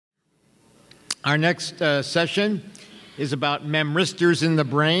Our next session is about memristors in the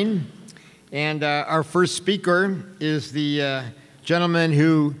brain. And our first speaker is the gentleman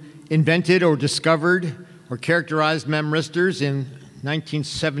who invented or discovered or characterized memristors in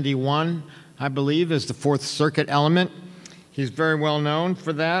 1971, I believe, as the fourth circuit element. He's very well known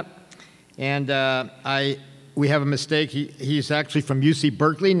for that. And we have a mistake. He's actually from UC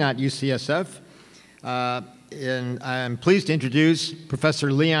Berkeley, not UCSF. And I'm pleased to introduce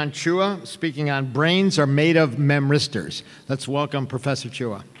Professor Leon Chua, speaking on brains are made of memristors. Let's welcome Professor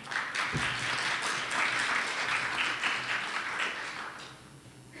Chua.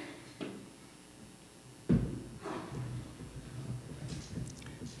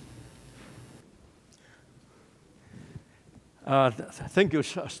 Thank you,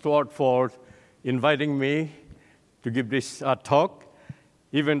 Stuart, for inviting me to give this talk,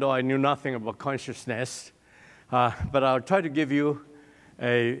 even though I knew nothing about consciousness. But I'll try to give you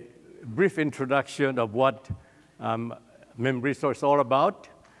a brief introduction of what Memristors is all about.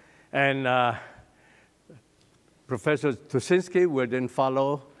 And Professor Tuszynski will then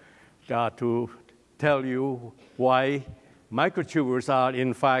follow to tell you why microtubules are,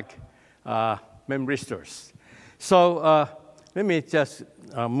 in fact, memristors. So let me just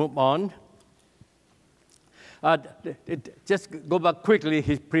move on. Just go back quickly,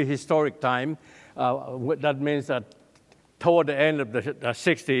 his prehistoric time. That means that toward the end of the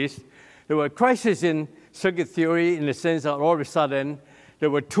 60s, there were crises in circuit theory in the sense that all of a sudden, there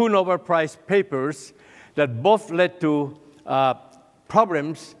were two Nobel Prize papers that both led to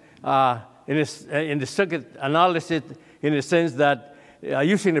problems in the circuit analysis in the sense that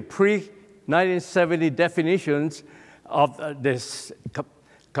using the pre-1970 definitions of this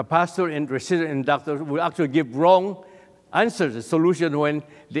capacitor and resistor inductor will actually give wrong answers, the solution when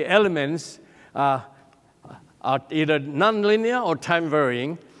the elements are either nonlinear or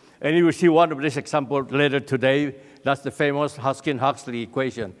time-varying. And you will see one of these examples later today. That's the famous Hoskin-Huxley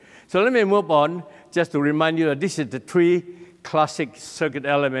equation. So let me move on just to remind you that this is the three classic circuit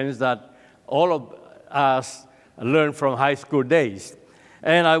elements that all of us learned from high school days.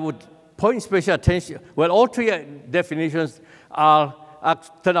 And I would point special attention, well, all three definitions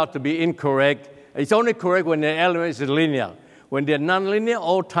turn out to be incorrect. It's only correct when the element is linear. When they're nonlinear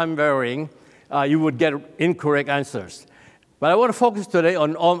or time-varying, you would get incorrect answers. But I want to focus today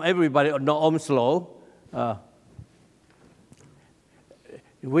on everybody on the Ohm's law,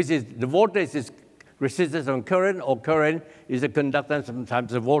 which is the voltage is resistance on current, or current is the conductance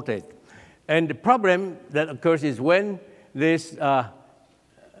times the voltage. And the problem that occurs is when this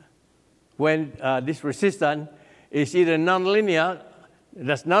resistance is either nonlinear,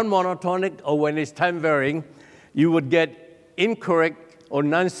 that's non-monotonic, or when it's time-varying, you would get incorrect or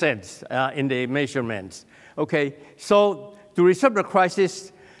nonsense in the measurements. Okay, so to resolve the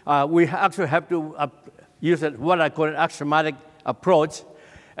crisis, we actually have to use what I call an axiomatic approach.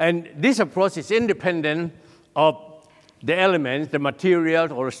 And this approach is independent of the elements, the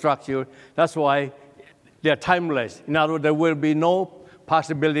materials, or the structure. That's why they're timeless. In other words, there will be no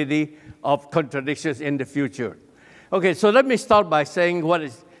possibility of contradictions in the future. Okay, so let me start by saying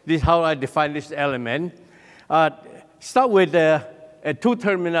how I define this element. Start with a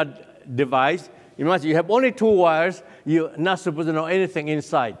two-terminal device. Imagine you have only two wires. You're not supposed to know anything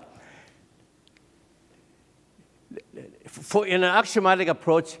inside. In an axiomatic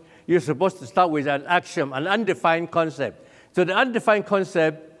approach, you're supposed to start with an axiom, an undefined concept. So the undefined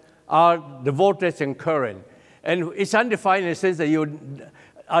concept are the voltage and current. And it's undefined in the sense that you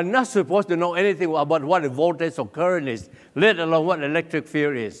are not supposed to know anything about what the voltage or current is, let alone what electric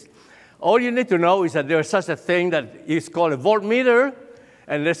field is. All you need to know is that there's such a thing that is called a voltmeter,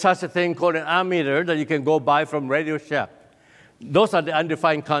 and there's such a thing called an ammeter that you can go buy from Radio Shack. Those are the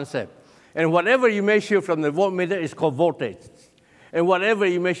undefined concepts. And whatever you measure from the voltmeter is called voltage. And whatever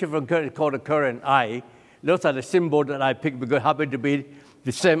you measure from current is called a current, I. Those are the symbols that I picked because they happen to be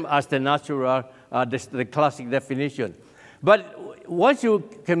the same as the natural, the classic definition. But once you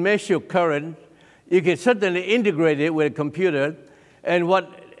can measure current, you can certainly integrate it with a computer. And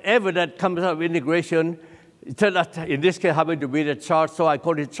whatever that comes out of integration, it turns out, in this case, happen to be the charge. So I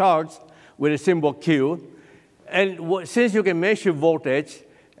call it charge with a symbol Q. And since you can measure voltage,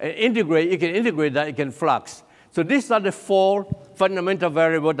 you can integrate that, it can flux. So these are the four fundamental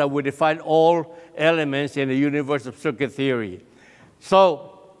variables that will define all elements in the universe of circuit theory.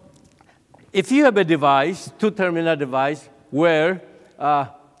 So if you have a device, two-terminal device, where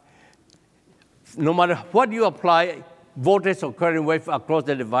no matter what you apply, voltage or current wave across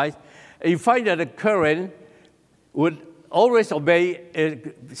the device, you find that the current would always obey a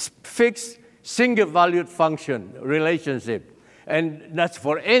fixed single-valued function relationship. And that's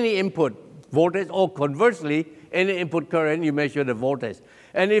for any input, voltage, or conversely, any input current, you measure the voltage.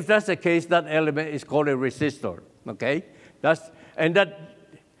 And if that's the case, that element is called a resistor, okay? And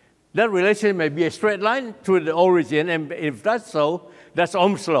that relation may be a straight line through the origin, and if that's so, that's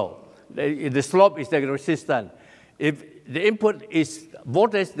Ohm's law. The slope is the resistance. If the input is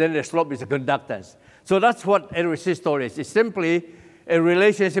voltage, then the slope is the conductance. So that's what a resistor is. It's simply a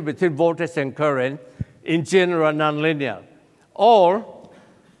relationship between voltage and current, in general nonlinear. Or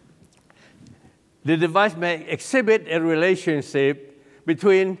the device may exhibit a relationship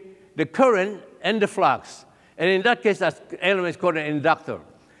between the current and the flux. And in that case, that element is called an inductor.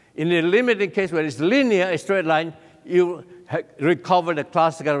 In the limiting case where it's linear, a straight line, you recover the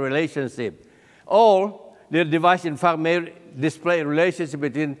classical relationship. Or the device, in fact, may display a relationship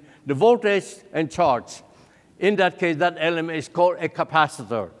between the voltage and charge. In that case, that element is called a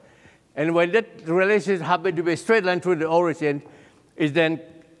capacitor. And when that relationship happens to be a straight line through the origin, it then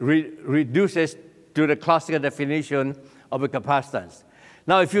reduces to the classical definition of a capacitance.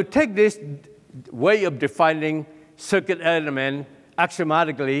 Now, if you take this way of defining circuit element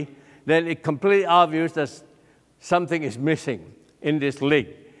axiomatically, then it's completely obvious that something is missing in this link.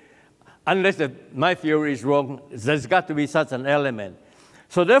 Unless my theory is wrong, there's got to be such an element.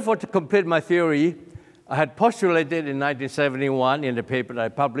 So therefore, to complete my theory, I had postulated in 1971 in the paper that I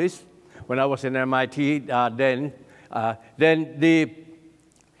published when I was in MIT then the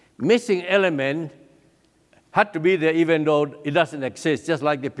missing element had to be there even though it doesn't exist. Just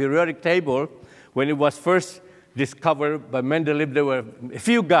like the periodic table, when it was first discovered by Mendeleev, there were a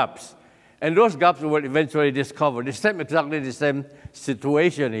few gaps. And those gaps were eventually discovered. It's exactly the same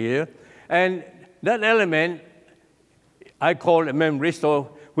situation here. And that element I call a memristor,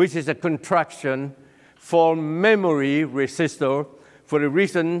 which is a contraction for memory resistor, for the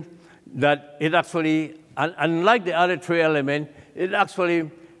reason that it actually, unlike the other three elements, it actually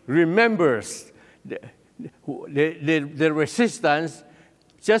remembers the resistance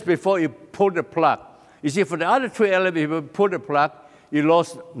just before you pull the plug. You see, for the other three elements, if you pull the plug, you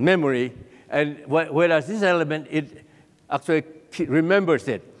lost memory. And whereas this element, it actually remembers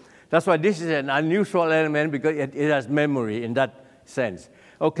it. That's why this is an unusual element, because it has memory in that sense.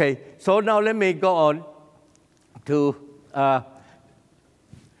 Okay, so now let me go on to a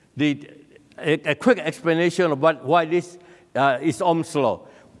quick explanation of why this is Ohm's law.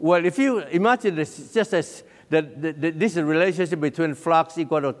 Well, if you imagine this just as this is a relationship between flux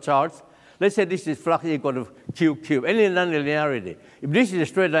equal to charge. Let's say this is flux equal to Q cubed, any nonlinearity. If this is a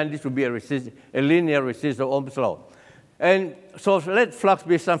straight line, this would be a linear resistor, Ohm's law. And so let flux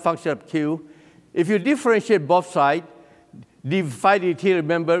be some function of Q. If you differentiate both sides, d phi dt,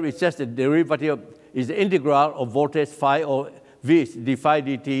 remember, it's just a derivative, is the integral of voltage phi, or V is d phi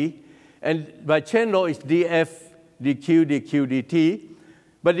dt. And by chain law, it's df dq dq dt.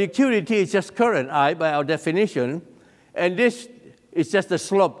 But dq dt is just current, I, by our definition. And this is just the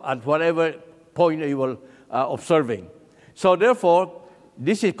slope at whatever point you were observing. So therefore,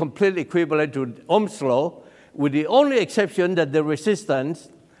 this is completely equivalent to Ohm's law, with the only exception that the resistance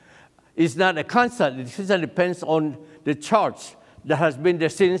is not a constant. The resistance depends on the charge that has been there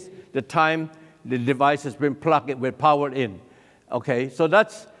since the time the device has been plugged with power in. Okay, so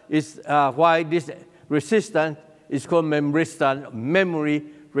that is why this resistance is called memristor, memory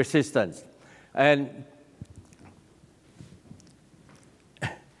resistance. And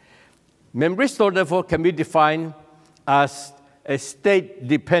memristor, therefore, can be defined as a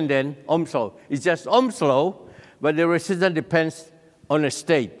state-dependent Ohm's law. It's just Ohm's law, but the resistance depends on a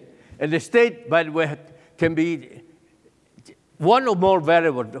state. And the state, by the way, can be one or more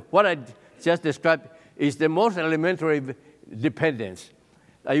variables. What I just described is the most elementary dependence.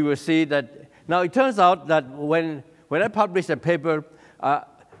 You will see that. Now, it turns out that when I published a paper, I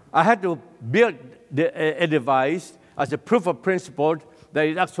had to build a device as a proof of principle that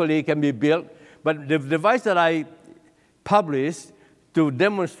it actually can be built. But the device that I published to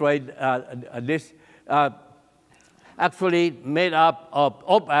demonstrate this actually made up of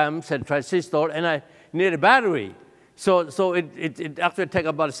op-amps and transistors, and I need a battery. So it actually takes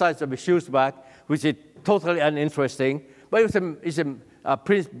about the size of a shoes bag, which is totally uninteresting, but it's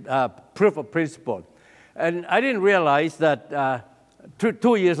a proof of principle. And I didn't realize that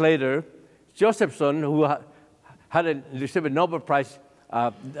 2 years later, Josephson, who had received a Nobel Prize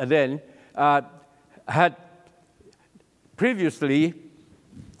then, had previously,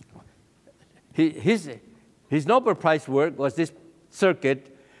 his Nobel Prize work was this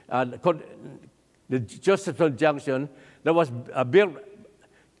circuit called the Josephson junction that was built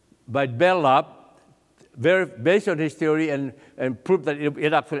by Bell Lab, based on his theory, and proved that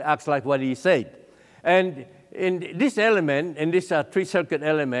it actually acts like what he said. And in this element, in this three-circuit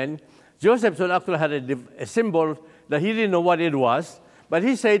element, Josephson actually had a symbol that he didn't know what it was, but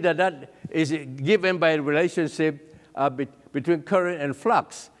he said that that is given by a relationship between current and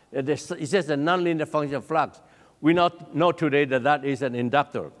flux. It's just a nonlinear function of flux. We know today that that is an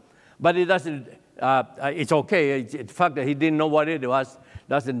inductor. But it doesn't, it's okay. The fact that he didn't know what it was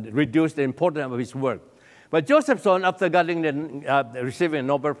doesn't reduce the importance of his work. But Josephson, after receiving a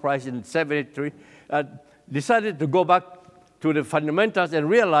Nobel Prize in 1973, decided to go back to the fundamentals and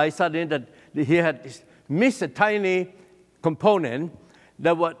realized suddenly that he had missed a tiny component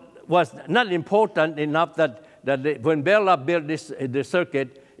that was not important enough that when Bell Lab built the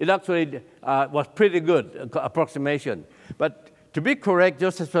circuit, it actually was pretty good approximation. But to be correct,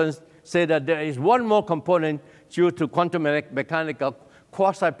 Josephson said that there is one more component due to quantum mechanical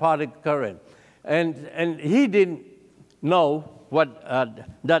quasi-particle current. And he didn't know what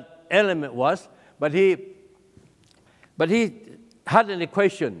that element was, but he had an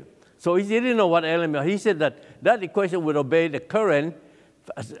equation. So he didn't know what element. He said that that equation would obey the current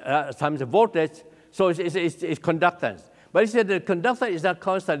times the voltage, so it's conductance. But he said the conductance is not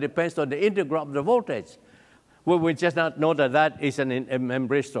constant, it depends on the integral of the voltage. Well, we just not know that that is a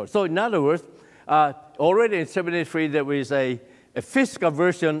memristor. So in other words, already in 1973 there was a physical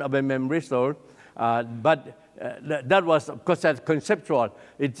version of a memristor, but that was, of course, that's conceptual.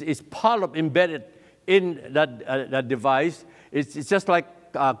 It's part of embedded in that device. It's just like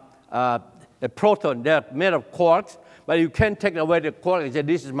a proton. They're made of quarks, but you can't take away the quark and say,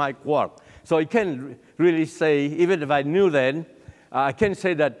 this is my quark. So you can't really say, even if I knew then, I can't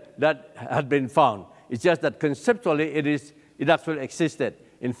say that that had been found. It's just that conceptually it actually existed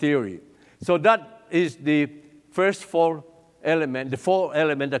in theory. So that is the first four elements, the four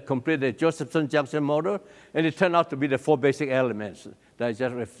elements that complete the Josephson junction motor, and it turned out to be the four basic elements that I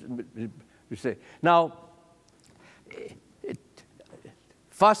just say. Now,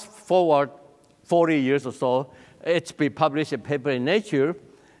 fast forward 40 years or so, HP published a paper in Nature,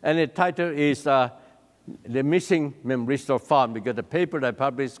 and the title is The Missing Memristor Found, because the paper that I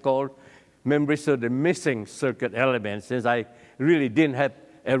published is called Memristor, the Missing Circuit Element, since I really didn't have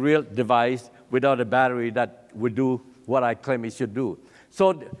a real device without a battery that would do what I claim it should do.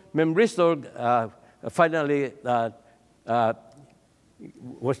 So memristor finally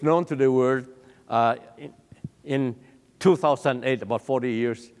was known to the world in 2008, about 40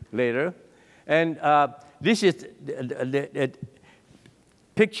 years later. And this is the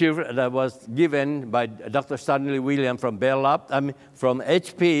picture that was given by Dr. Stanley Williams from Bell Lab, from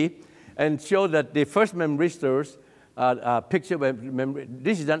HP, and showed that the first memristors picture,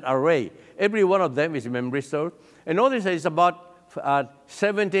 this is an array. Every one of them is a memristor. And notice that it's about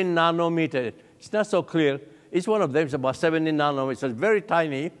 17 nanometers. It's not so clear. Each one of them is about 17 nanometers. So it's very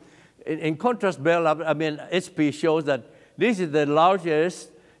tiny. In contrast, Bell Lab, HP shows that this is the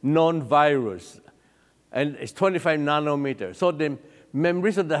largest known virus, and it's 25 nanometers. So the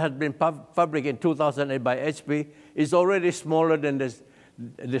memristor that has been fabricated in 2008 by HP is already smaller than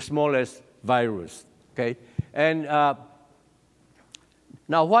the smallest virus. Okay, and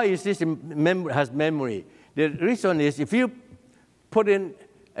now why is this has memory? The reason is if you put in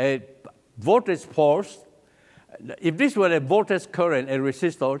a voltage pulse, if this were a voltage current, a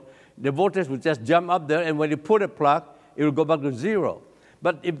resistor, the voltage would just jump up there, and when you put a plug, it will go back to zero.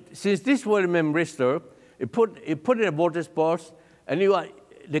 But since this was a memristor, you put in a voltage pulse, and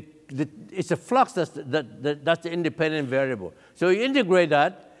it's a flux that's the independent variable. So you integrate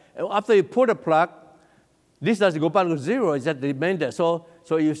that, and after you put a plug, this doesn't go back to zero, it's just remain there. So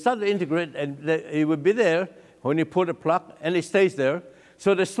you start to integrate, and it will be there when you put a plug, and it stays there.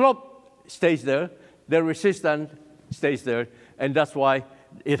 So the slope stays there, the resistance stays there, and that's why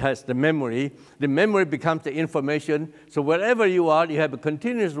it has the memory. The memory becomes the information. So wherever you are, you have a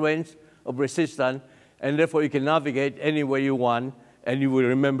continuous range of resistance, and therefore you can navigate anywhere you want, and you will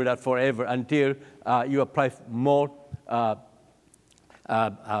remember that forever until you apply more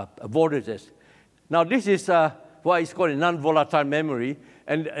voltages. Now this is why it's called a non-volatile memory,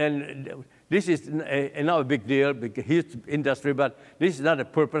 and this is not a big deal, because huge industry, but this is not the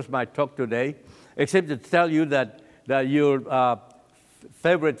purpose of my talk today, except to tell you that your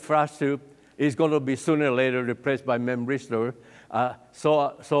favorite flash tube is going to be sooner or later replaced by memristor.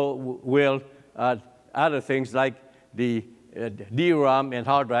 So will other things like the DRAM and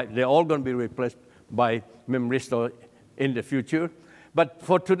hard drive, they're all going to be replaced by memristor in the future. But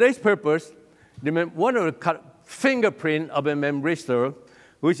for today's purpose, one of the fingerprint of a memristor,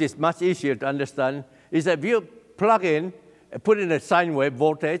 which is much easier to understand, is that if you plug in, put in a sine wave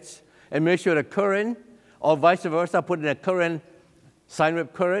voltage, and measure the current, or vice versa, put in a current, sine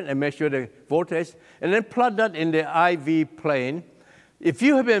wave current, and measure the voltage, and then plug that in the IV plane, if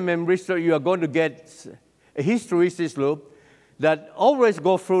you have a memristor, you are going to get a hysteresis loop that always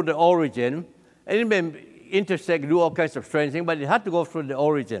goes through the origin, and it may intersect, do all kinds of strange things, but it had to go through the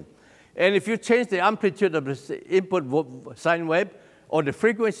origin. And if you change the amplitude of the input sine wave or the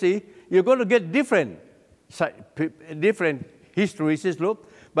frequency, you're going to get different hysteresis loop,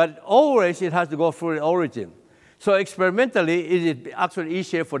 but always it has to go through the origin. So experimentally, it is actually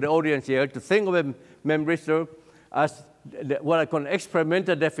easier for the audience here to think of a memristor as what I call an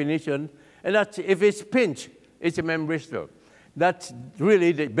experimental definition, and that's if it's pinched, it's a memristor. That's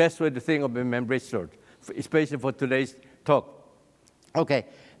really the best way to think of a memristor, especially for today's talk. Okay,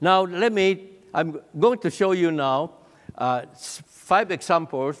 now I'm going to show you now 5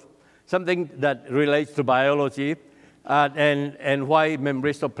 examples, something that relates to biology, and why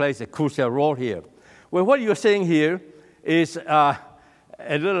memristor plays a crucial role here. Well, what you're seeing here is a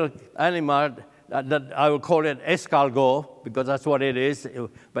little animal that I will call it escargot, because that's what it is,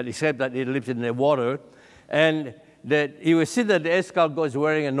 but except that it lives in the water. And you will see that the escargot is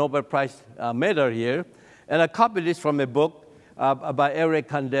wearing a Nobel Prize medal here. And I copied this from a book by Eric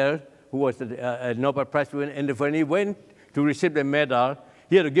Kandel, who was a Nobel Prize winner. And when he went to receive the medal,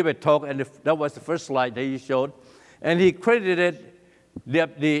 he had to give a talk, and that was the first slide that he showed. And he credited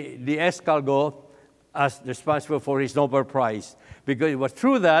the escargot as responsible for his Nobel Prize, because it was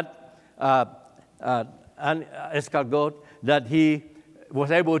through that escargot that he was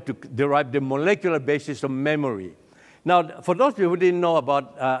able to derive the molecular basis of memory. Now, for those of you who didn't know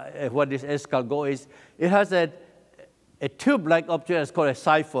about what this escargot is, it has a tube-like object that's called a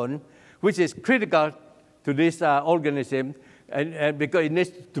siphon, which is critical to this organism, and because it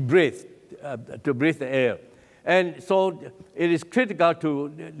needs to breathe the air. And so it is critical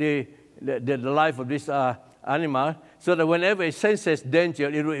to the life of this animal, so that whenever it senses danger,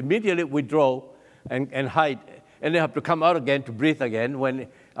 it will immediately withdraw and hide, and they have to come out again to breathe again when,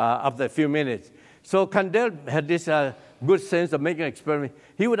 after a few minutes. So Kandel had this good sense of making an experiment.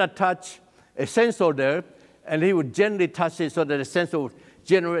 He would attach a sensor there, and he would gently touch it so that the sensor would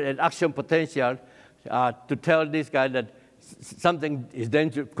generate an action potential to tell this guy that something is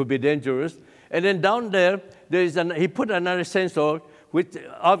could be dangerous. And then down there, he put another sensor, which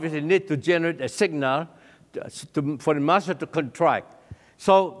obviously needs to generate a signal for the muscle to contract.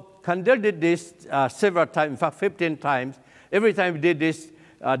 So Kandel did this several times, in fact, 15 times. Every time he did this,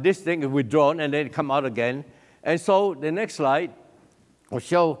 this thing is withdrawn and then come out again. And so the next slide will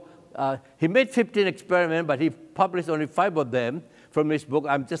show he made 15 experiments, but he published only 5 of them from his book.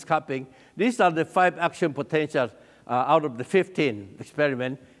 I'm just copying. These are the 5 action potentials out of the 15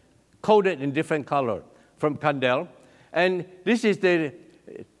 experiments, coded in different color from Kandel. And this is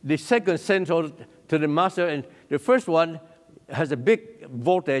the second sensor to the muscle, and the first one has a big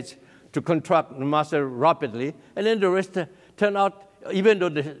voltage to contract the muscle rapidly, and then the rest turn out, even though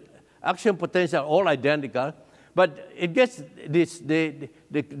the action potentials are all identical, but it gets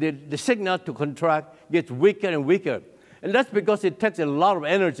the signal to contract gets weaker and weaker. And that's because it takes a lot of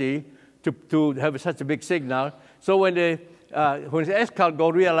energy to have such a big signal. So when the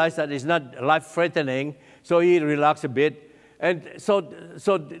escargot realized that it's not life-threatening, so he relaxed a bit. And so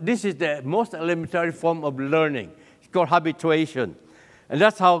this is the most elementary form of learning. It's called habituation. And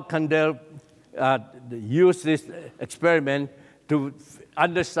that's how Kandel used this experiment to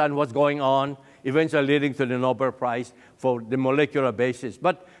understand what's going on, eventually leading to the Nobel Prize for the molecular basis.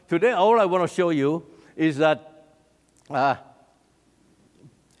 But today, all I want to show you is that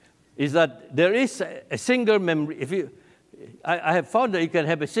there is a single memory. I have found that you can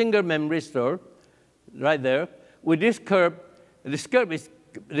have a single memristor right there with this curve.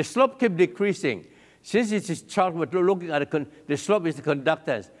 The slope keeps decreasing. Since it is charged, we're looking at the slope is the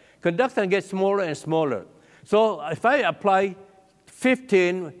conductance. Conductance gets smaller and smaller. So if I apply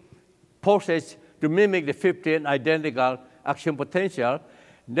 15 pulses to mimic the 15 identical action potential,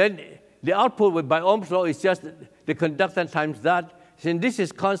 then the output by Ohm's law is just the conductance times that. Since this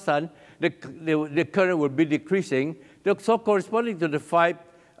is constant, the current will be decreasing. So corresponding to the 5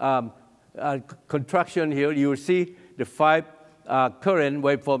 contraction here, you will see the 5 current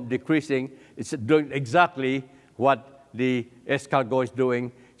waveform decreasing. It's doing exactly what the escargot is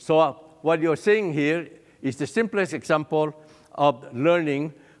doing. So what you're seeing here is the simplest example of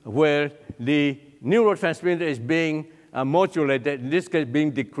learning where the neurotransmitter is being modulated, in this case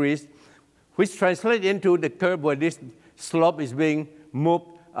being decreased, which translates into the curve where this slope is being moved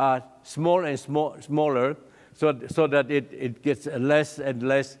smaller and smaller, so that it gets less and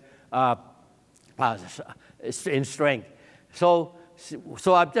less in strength. So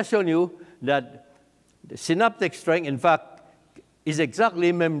I've just shown you that the synaptic strength, in fact, is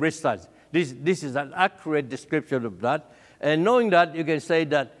exactly memristors. This is an accurate description of that. And knowing that, you can say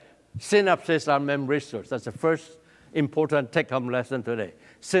that synapses are memristors. That's the first important take-home lesson today.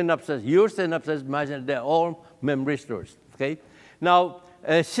 Synapses, your synapses, imagine they're all memristors. Okay? Now,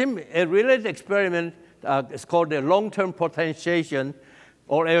 a related experiment is called the long-term potentiation,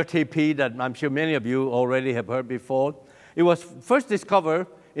 or LTP, that I'm sure many of you already have heard before. It was first discovered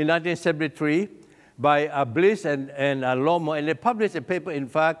in 1973 by Bliss and Lomo, and they published a paper, in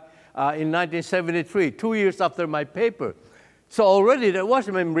fact, in 1973, 2 years after my paper. So already there was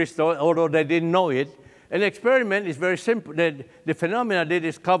a memristor, although they didn't know it. And the experiment is very simple. The phenomena they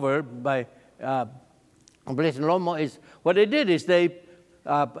discovered by Bliss and Lomo is, what they did is they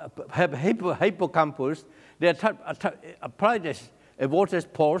have hippocampus. They applied a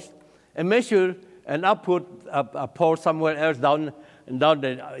voltage pulse and measure an output pulse somewhere else down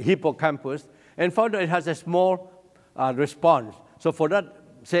the hippocampus, and found that it has a small response. So for that,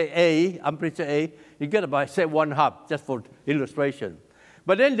 say A, amplitude A, you get about, say, 1/2, just for illustration.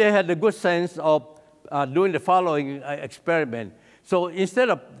 But then they had the good sense of doing the following experiment. So instead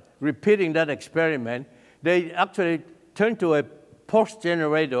of repeating that experiment, they actually turned to a pulse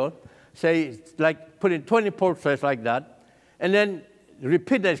generator, say, like put in 20 pulses like that, and then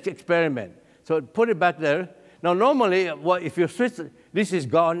repeat that experiment. So put it back there. Now, normally, if you switch, this is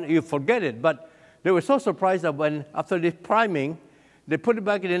gone, you forget it. But they were so surprised that when, after this priming, they put it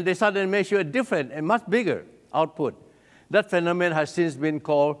back in, and they suddenly measure a different and much bigger output. That phenomenon has since been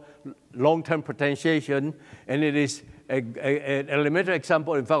called long-term potentiation, and it is an elementary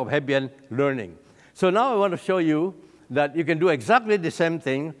example, in fact, of Hebbian learning. So now I want to show you that you can do exactly the same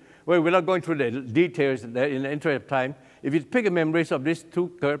thing, where we're not going through the details in the interest of time. If you pick a memories of these two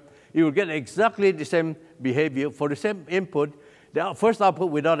curves, you will get exactly the same behavior. For the same input, the first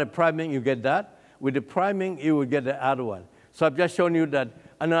output without a priming, you get that. With the priming, you will get the other one. So I've just shown you that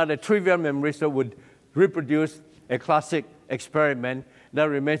another trivial memristor would reproduce a classic experiment that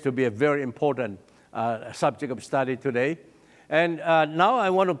remains to be a very important subject of study today. And now I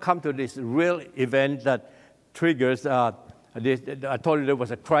want to come to this real event that triggers, I told you there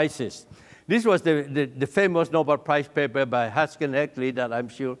was a crisis. This was the famous Nobel Prize paper by Haskin Heckley that I'm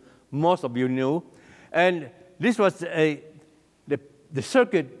sure most of you knew. And this was the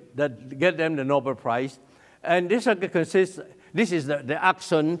circuit that gave them the Nobel Prize. And this circuit consists, this is the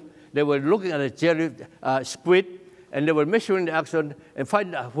axon. They were looking at a jelly squid, and they were measuring the axon and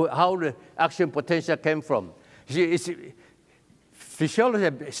finding out how the action potential came from. Physiology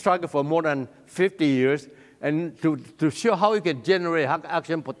has struggled for more than 50 years, and to show how you can generate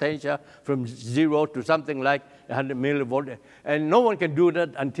action potential from 0 to something like 100 millivolts. And no one can do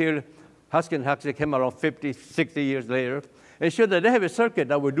that until Haskin Heckley came around 50, 60 years later, and showed that they have a circuit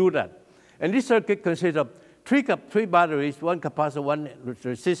that will do that. And this circuit consists of three batteries, one capacitor, one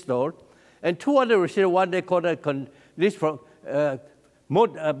resistor, and two other resistors. One they call this from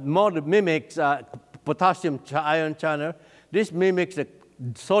mode mimics potassium ion channel. This mimics the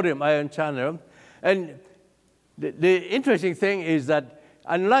sodium ion channel. And the interesting thing is that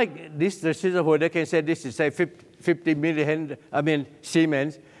unlike this resistor where they can say this is say 50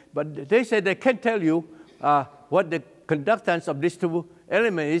 Siemens, but they say they can't tell you what the conductance of these two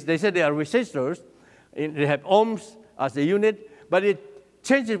elements is. They say they are resistors. They have ohms as a unit, but it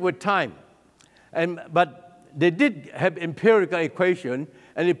changes with time. But they did have empirical equation,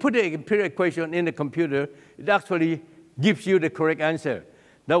 and they put the empirical equation in the computer. It actually gives you the correct answer.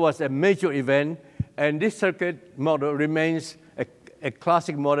 That was a major event, and this circuit model remains a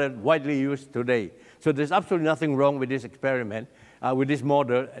classic model widely used today. So there's absolutely nothing wrong with this experiment, with this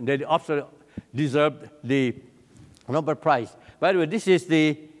model, and they also deserved the Nobel Prize. By the way, this is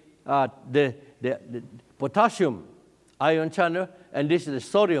the potassium ion channel, and this is the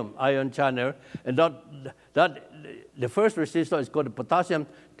sodium ion channel. And the first resistor is called the potassium.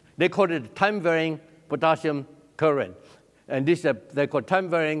 They call it time-varying potassium current. And this they call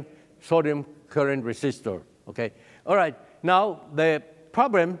time-varying sodium current resistor. Okay. All right. Now the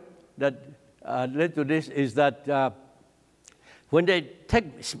problem that led to this is that when they take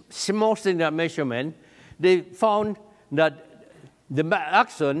small signal measurement, they found that the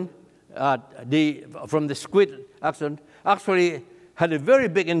axon, from the squid axon, actually had a very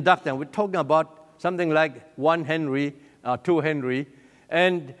big inductance. We're talking about something like 1 Henry, 2 Henry,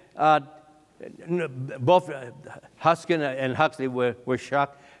 and both Haskin and Heckley were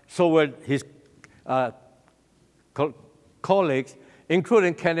shocked. So were his colleagues,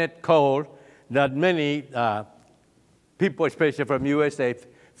 including Kenneth Cole, that many people, especially from USA,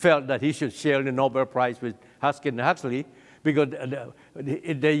 felt that he should share the Nobel Prize with Haskin and Heckley, because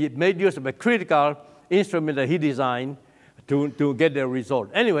they made use of a critical instrument that he designed to get their result.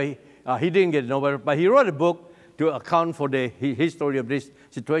 Anyway, he didn't get the Nobel, but he wrote a book to account for the history of this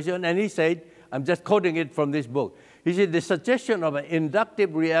situation. And he said, I'm just quoting it from this book. He said, the suggestion of an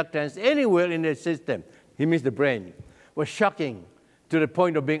inductive reactance anywhere in the system, he means the brain, was shocking to the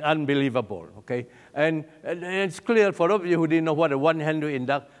point of being unbelievable, okay? And it's clear for those of you who didn't know what a 1 Henry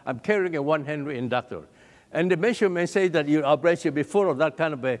inductor, I'm carrying a 1 Henry inductor. And the measurement says that your brain should be full of that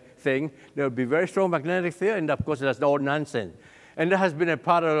kind of a thing. There will be very strong magnetic field, and of course that's all nonsense. And there has been a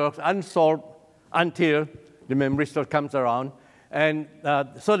paradox unsolved until the Memristor comes around. And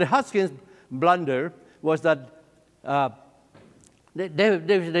so the Huskins blunder was that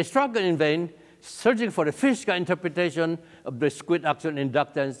they struggled in vain, searching for the physical interpretation of the squid action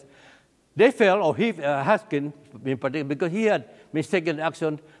inductance. They failed, or Huskins in particular, because he had mistaken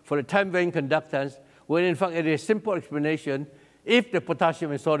action for the time-varying conductance, when in fact it is a simple explanation if the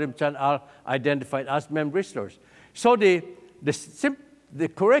potassium and sodium channel are identified as memristors. So the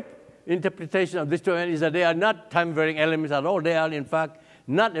correct interpretation of this is that they are not time-varying elements at all. They are, in fact,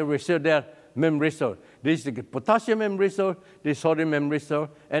 not a resistor, they are memristor. This is the potassium memristor, the sodium memristor,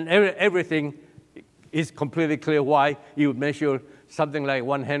 and everything is completely clear why you would measure something like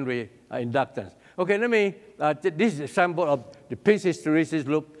 1 Henry inductance. Okay, let me, this is a sample of the pinch hysteresis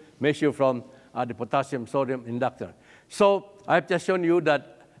loop measured from the potassium-sodium inductor. So I've just shown you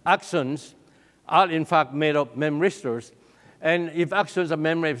that axons are in fact made of memristors. And if axons are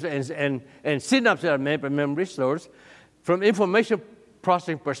memristors and synapses are made of memristors, from information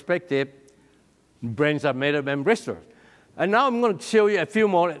processing perspective, brains are made of memristors. And now I'm going to show you a few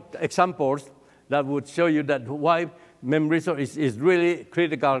more examples that would show you that why memristor is really a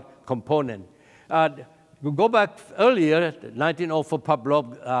critical component. We'll go back earlier, 1904,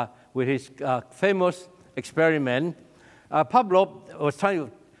 Pavlov, with his famous experiment. Pavlov was trying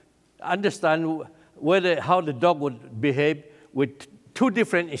to understand how the dog would behave with two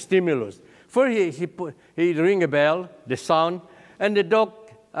different stimulus. First, he ring a bell, the sound, and the dog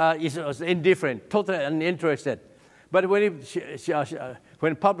was indifferent, totally uninterested. But when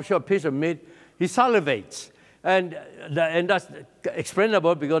Pavlov shows a piece of meat, he salivates. And that's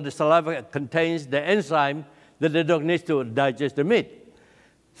explainable because the saliva contains the enzyme that the dog needs to digest the meat.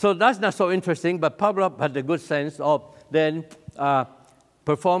 So that's not so interesting, but Pavlov had the good sense of then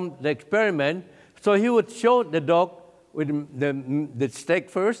perform the experiment. So he would show the dog with the steak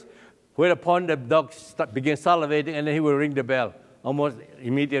first, whereupon the dog begins salivating, and then he will ring the bell almost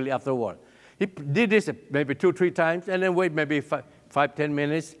immediately afterward. He did this maybe 2-3 times, and then wait maybe 5-10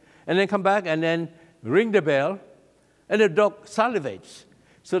 minutes, and then come back and then ring the bell, and the dog salivates.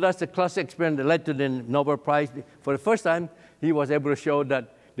 So that's the classic experiment that led to the Nobel Prize. For the first time, he was able to show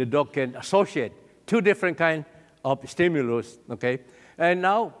that the dog can associate two different kinds of stimulus, okay? And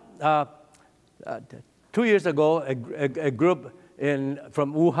now, 2 years ago, a group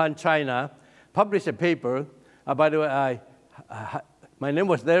from Wuhan, China, published a paper. By the way, my name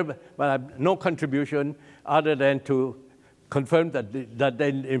was there, but I have no contribution other than to confirm that they,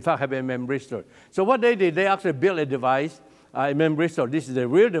 in fact, have a memristor. So what they did, they actually built a device, a memristor. This is a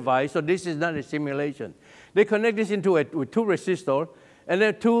real device, so this is not a simulation. They connect this into with two resistors, and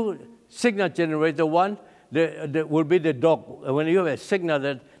then two signal generators. One will be the dog. When you have a signal,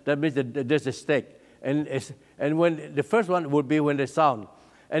 that means that there's a steak. And when the first one would be when the sound.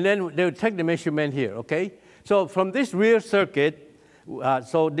 And then they would take the measurement here, okay? So from this real circuit,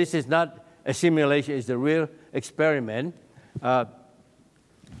 so this is not a simulation, it's a real experiment.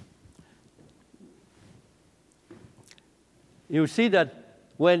 You see that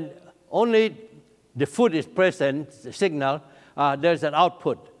when only the food is present, the signal, there's an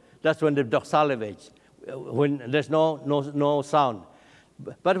output. That's when the dog salivates, when there's no sound.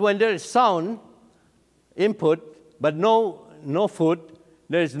 But when there is sound input, but no food,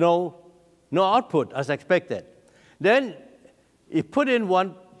 there is no output as expected. Then he put in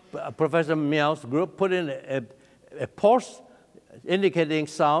one, Professor Miao's group, put in a pulse indicating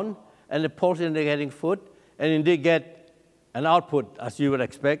sound and a pulse indicating food, and indeed get an output as you would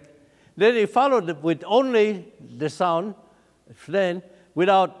expect. Then he followed with only the sound, then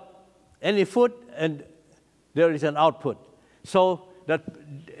without any food, and there is an output. So that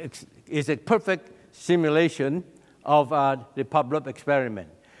is a perfect simulation of the Pavlov experiment.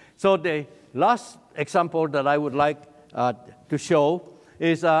 So the last example that I would like to show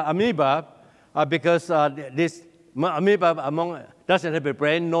is amoeba, because this amoeba doesn't have a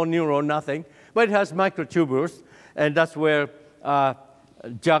brain, no neuron, nothing, but it has microtubules, and that's where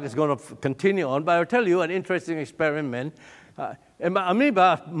Jack is going to continue on. But I'll tell you an interesting experiment.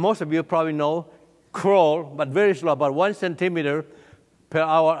 Amoeba, most of you probably know, crawl, but very slow, about 1 centimeter per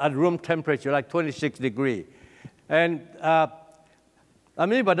hour at room temperature, like 26 degrees. And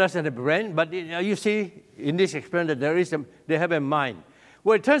amoeba doesn't have a brain, but you see in this experiment that they have a mind.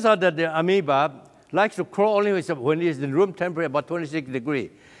 Well, it turns out that the amoeba likes to crawl only when it's in room temperature about 26 degrees.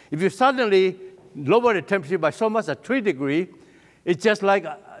 If you suddenly lower the temperature by so much as 3 degrees, it's just like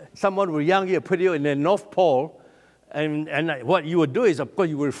someone will young you, put you in the North Pole, and what you would do is, of course,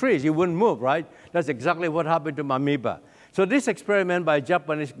 you will freeze. You wouldn't move, right? That's exactly what happened to amoeba. So this experiment by a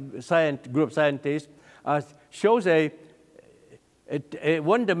Japanese group of scientists shows a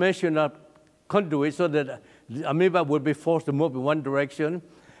one-dimensional conduit so that the amoeba would be forced to move in one direction.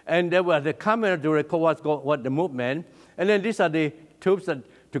 And there was the camera to record what the movement. And then these are the tubes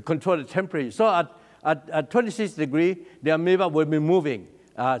to control the temperature. So at 26 degrees, the amoeba will be moving.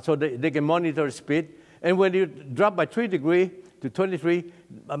 So they can monitor the speed. And when you drop by 3 degrees to 23,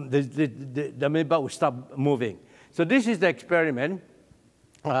 the amoeba will stop moving. So this is the experiment.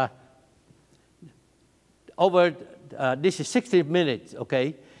 This is 60 minutes,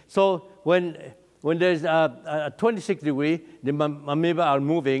 okay? So when there's 26 degrees, the amoeba are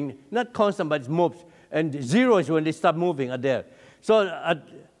moving, not constant, but it moves. And 0 is when they stop moving at there. So at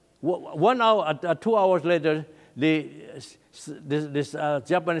 1 hour, 2 hours later, this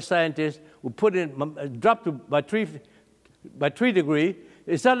Japanese scientist will put in, drop to by 3 degrees,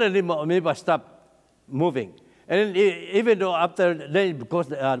 suddenly amoeba stop moving. And even though after then, because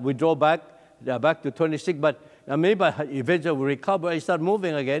we draw back to 26, but amoeba eventually will recover and start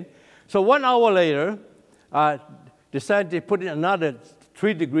moving again. So 1 hour later, the scientist put in another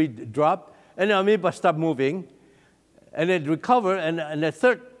 3 degree drop, and the amoeba stop moving, and it recover, and the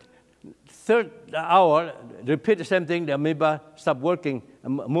third hour, repeat the same thing, the amoeba stop working,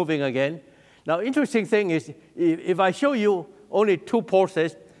 moving again. Now, interesting thing is, if I show you only 2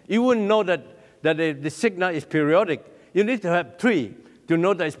 pulses, you wouldn't know that the signal is periodic. You need to have 3 to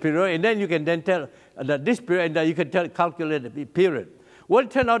know that it's periodic, and then you can then tell that this period, and then you can calculate the period. Well,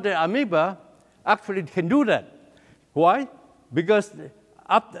 it turned out that amoeba actually can do that. Why? Because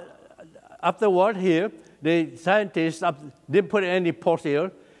afterward here, the scientists didn't put any pulse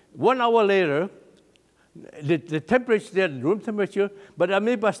here. 1 hour later, the temperature there, the room temperature, but the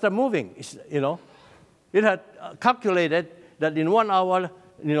amoeba started moving. It had calculated that in 1 hour,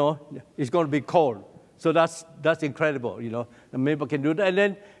 it's going to be cold. So that's incredible. Amoeba can do that,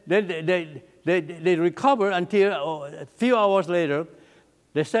 and then they recover until a few hours later.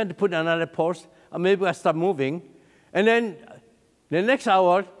 They sent to put another pulse. Amoeba start moving, and then the next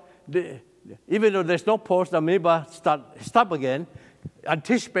hour, even though there's no pulse, the amoeba stop again,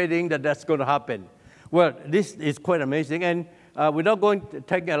 anticipating that that's going to happen. Well, this is quite amazing, and without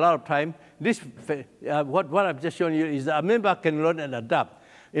taking a lot of time, what I've just shown you is that amoeba can learn and adapt,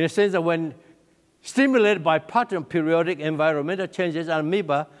 in the sense that when stimulated by pattern of periodic environmental changes,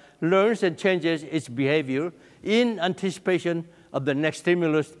 amoeba learns and changes its behavior in anticipation of the next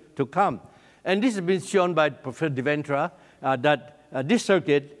stimulus to come. And this has been shown by Professor Deventra that this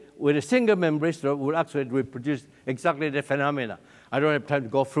circuit with a single memristor will actually reproduce exactly the phenomena. I don't have time to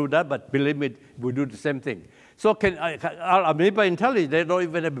go through that, but believe me, we do the same thing. So are amoeba intelligent? They don't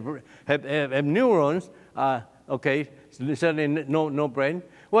even have neurons, okay, certainly no brain.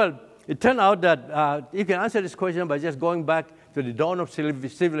 Well, it turned out that you can answer this question by just going back to the dawn of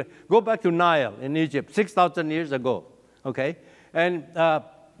civilization. Go back to Nile in Egypt, 6,000 years ago, okay? And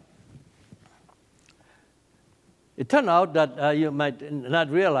it turned out that you might not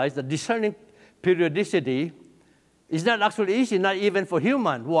realize that discerning periodicity is not actually easy, not even for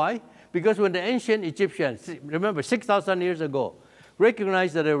humans. Why? Because when the ancient Egyptians, remember 6,000 years ago,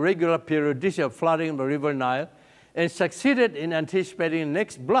 recognized that a regular periodicity of flooding of the river Nile and succeeded in anticipating the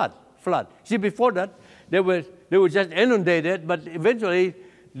next flood. See, before that, they were just inundated, but eventually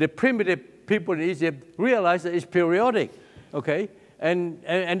the primitive people in Egypt realized that it's periodic, okay? And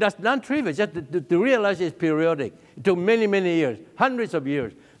that's non-trivial, just to realize it's periodic. It took many, many years, hundreds of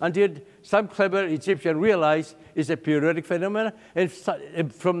years, until some clever Egyptian realized it's a periodic phenomenon, and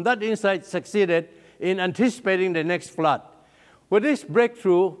from that insight succeeded in anticipating the next flood. Well, this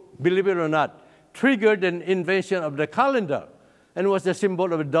breakthrough, believe it or not, triggered an invention of the calendar and was the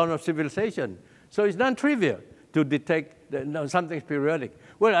symbol of the dawn of civilization. So it's non-trivial to detect that something's periodic.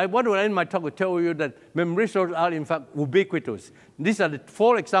 Well, I want to end my talk to tell you that memristors are, in fact, ubiquitous. These are the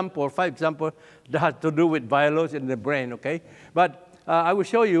 5 examples that have to do with biology in the brain, okay? But I will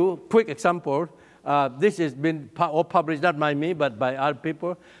show you a quick example. This has been all published, not by me, but by other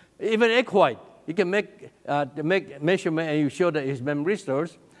people. Even egg white, you can make measurement and you show that it's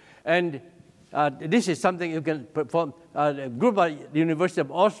memristors. And this is something you can perform. A group at the University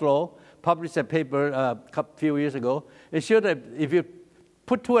of Oslo published a paper a few years ago. It showed that if you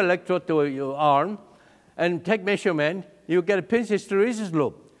put 2 electrodes to your arm and take measurement, you get a pinch hysteresis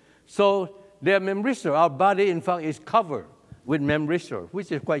loop. So their memristor, our body, in fact, is covered with memristor,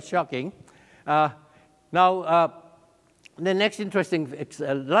 which is quite shocking. Now, the next interesting,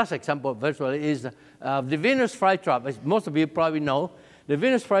 last example virtually is the Venus flytrap. As most of you probably know, the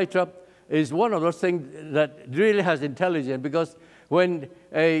Venus flytrap is one of those things that really has intelligence, because when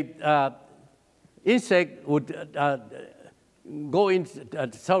a insect would go in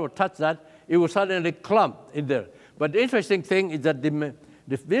sort of touch that, it will suddenly clump in there. But the interesting thing is that the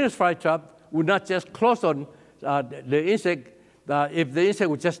Venus flytrap would not just close on the insect. If the insect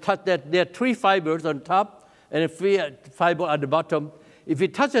would just touch that, there are 3 fibers on top and a 3 fiber at the bottom. If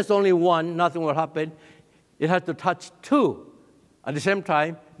it touches only one, nothing will happen. It has to touch 2 at the same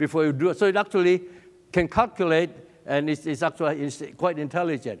time before you do it. So it actually can calculate, and it's quite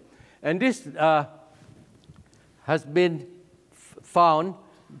intelligent. And this has been found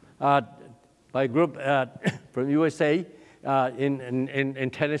by a group from USA in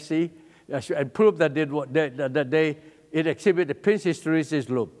Tennessee, and proved that it exhibits a pinch hysteresis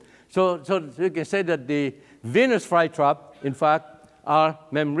loop. So you can say that the Venus flytrap, in fact, are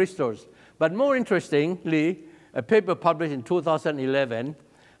memristors. But more interestingly, a paper published in 2011,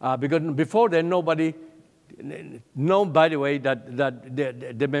 because before then nobody known, by the way, that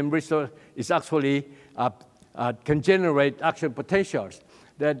the memristor is actually can generate action potentials.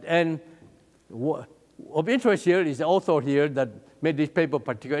 Of interest here is the author here that made this paper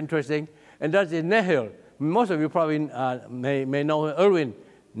particularly interesting, and that's in Neher. Most of you probably may know Erwin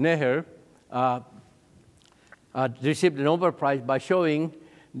Neher received the Nobel Prize by showing,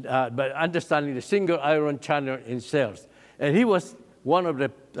 by understanding the single ion channel in cells. And he was one of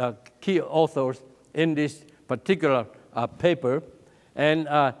the key authors in this particular paper. And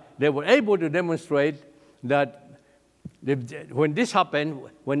they were able to demonstrate that when this happened,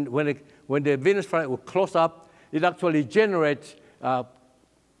 when the Venus flytrap would close up, it actually generates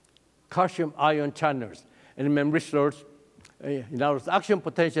calcium ion channels. And memristors, in other words, action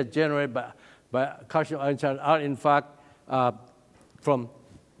potential generated by calcium ion channels are in fact from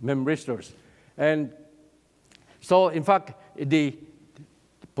memristors. And so, in fact, the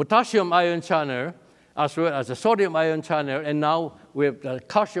potassium ion channel, as well as the sodium ion channel, and now we have the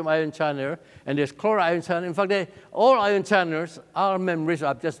calcium ion channel, and there's chloride ion channel. In fact, all ion channels are memristors.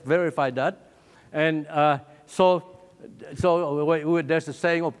 I've just verified that. And so there's a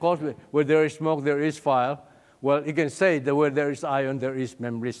saying, of course, where there is smoke, there is fire. Well, you can say that where there is ion, there is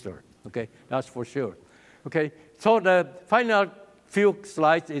memristor. Okay, that's for sure. Okay, so the final few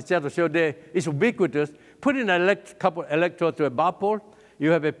slides is just to show that it's ubiquitous. Put in a couple electrodes to a apple,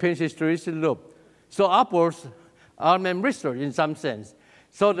 you have a pinch hysteresis loop. So apples are memristors in some sense.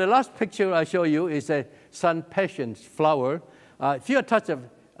 So the last picture I show you is a sun patience flower. If you touch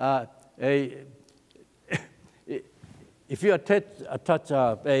if you touch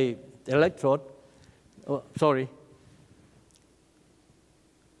a electrode, oh, sorry.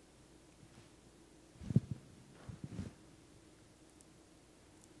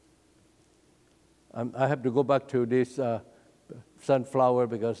 I have to go back to this sunflower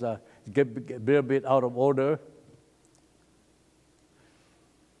because it gets a little bit out of order.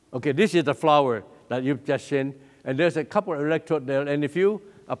 Okay, this is the flower that you've just seen, and there's a couple of electrodes there, and if you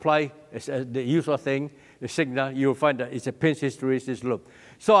apply the usual thing, the signal, you'll find that it's a pinch hysteresis loop.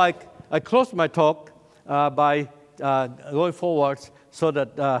 So I close my talk by going forwards so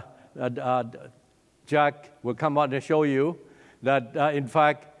that Jack will come out and show you that, in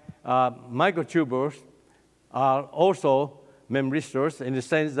fact, microtubules are also memristors in the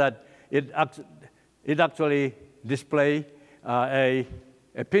sense that it actually displays a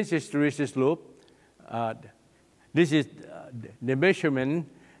pinch hysteresis loop. This is the measurement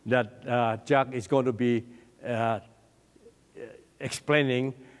that Jack is going to be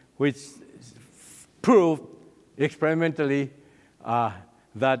explaining, which proved experimentally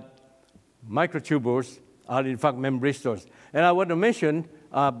that microtubules are in fact memristors. And I want to mention,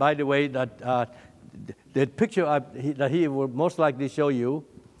 by the way, that the picture that he will most likely show you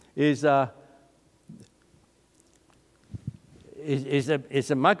is a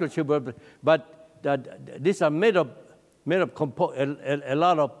microtubule, but these are made of a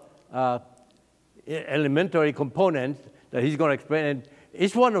lot of elementary components that he's going to explain. And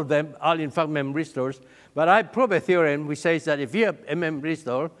each one of them are in fact memristors. But I prove a theorem which says that if you have a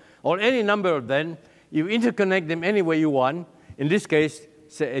memristor or any number of them, you interconnect them any way you want. In this case,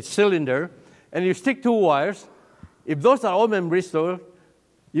 say a cylinder, and you stick 2 wires. If those are all memristors,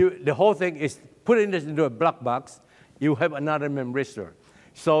 the whole thing is putting this into a black box. You have another memristor.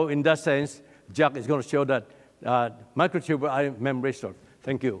 So in that sense, Jack is going to show that microtubules are memristors.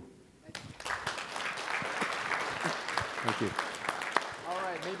 Thank you. Thank you. All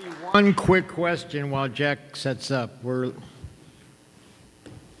right, maybe one quick question while Jack sets up.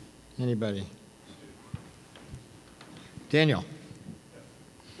 Anybody? Daniel.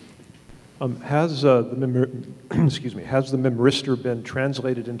 Has the memristor been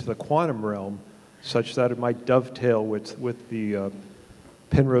translated into the quantum realm such that it might dovetail with the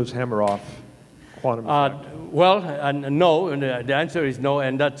Penrose Hameroff quantum effect? Well, no, and the answer is no,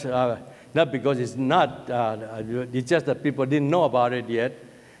 and that's not because it's not. It's just that people didn't know about it yet,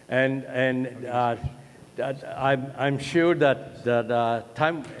 and I'm sure that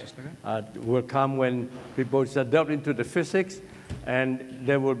time will come when people start delve into the physics, and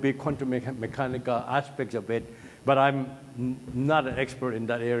there will be quantum mechanical aspects of it. But I'm not an expert in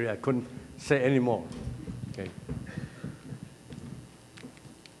that area. I couldn't say any more. Okay.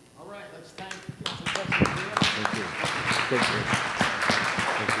 All right, let's thank Thank you. Thank you.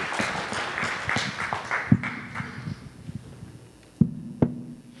 Thank you.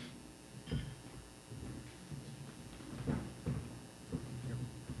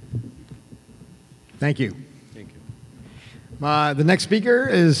 Thank you. Thank you. The next speaker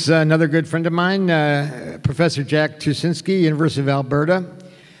is another good friend of mine, Professor Jack Tuszynski, University of Alberta.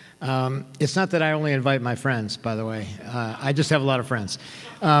 It's not that I only invite my friends, by the way. I just have a lot of friends.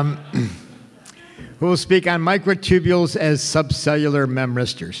 Who will speak on microtubules as subcellular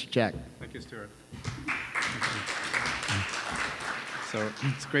memristors. Jack. Thank you, Stuart. So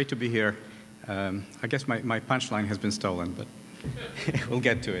it's great to be here. I guess my punchline has been stolen, but we'll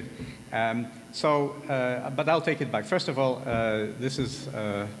get to it. But I'll take it back. First of all, this is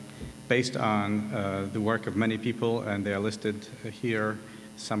based on the work of many people, and they are listed here.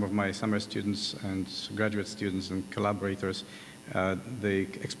 Some of my summer students and graduate students and collaborators. The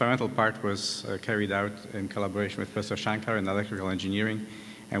experimental part was carried out in collaboration with Professor Shankar in electrical engineering,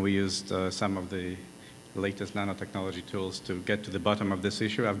 and we used some of the latest nanotechnology tools to get to the bottom of this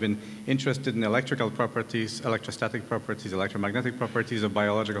issue. I've been interested in electrical properties, electrostatic properties, electromagnetic properties of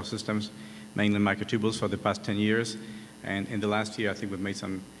biological systems, mainly microtubules, for the past 10 years. And in the last year, I think we've made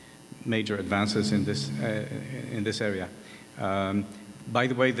some major advances in this area. By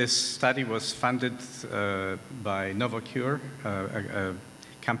the way, this study was funded by Novocure, a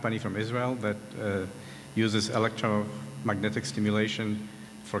company from Israel that uses electromagnetic stimulation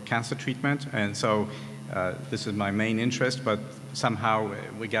for cancer treatment. And so this is my main interest, but somehow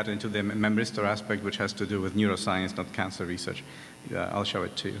we got into the memristor aspect, which has to do with neuroscience, not cancer research. I'll show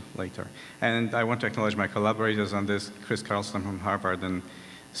it to you later. And I want to acknowledge my collaborators on this, Chris Carlson from Harvard and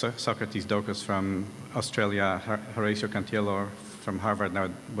Socrates Dokos from Australia, Horacio Cantiello from Harvard, now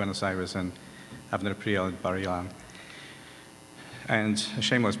at Buenos Aires, and Avner Priel at Bar-Ilan. And a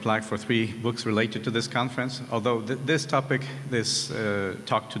shameless plug for 3 books related to this conference. Although this topic, this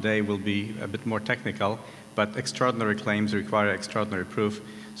talk today will be a bit more technical, but extraordinary claims require extraordinary proof.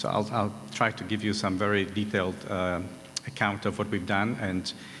 So I'll try to give you some very detailed account of what we've done.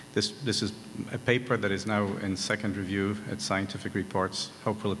 And this is a paper that is now in 2nd review at Scientific Reports,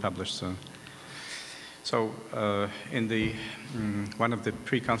 hopefully published soon. So in the one of the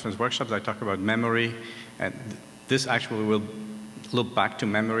pre-conference workshops, I talk about memory, and this actually will look back to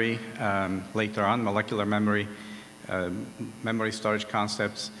memory later on, molecular memory, memory storage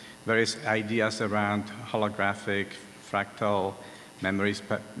concepts, various ideas around holographic, fractal memories.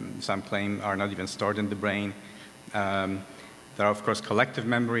 Some claim are not even stored in the brain. There are, of course, collective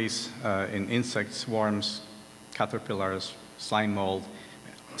memories in insects, worms, caterpillars, slime mold.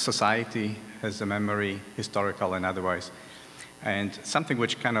 Society has a memory, historical and otherwise. And something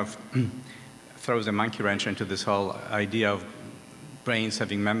which kind of throws a monkey wrench into this whole idea of brains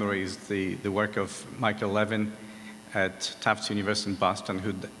having memories, the work of Michael Levin at Tufts University in Boston,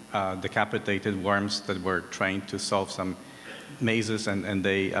 who decapitated worms that were trained to solve some mazes, and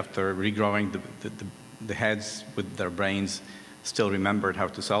they, after regrowing the heads with their brains, still remembered how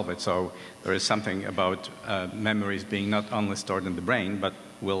to solve it. So there is something about memories being not only stored in the brain, but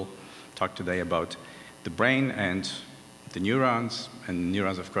we'll talk today about the brain and the neurons. And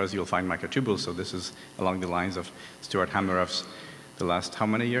neurons, of course, you'll find microtubules. So this is along the lines of Stuart Hameroff's the last, how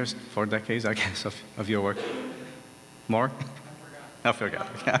many years? 4 decades, I guess, of your work. More? I forgot.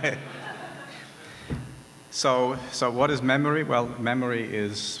 So what is memory? Well, memory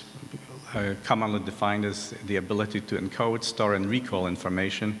is commonly defined as the ability to encode, store, and recall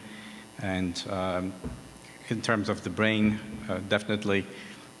information. And in terms of the brain, definitely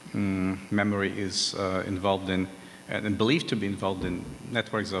memory is involved in, and believed to be involved in,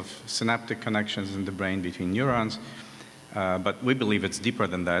 networks of synaptic connections in the brain between neurons. But we believe it's deeper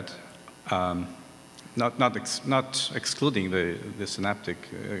than that, not excluding the synaptic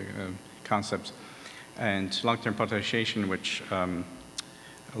concepts. And long-term potentiation, which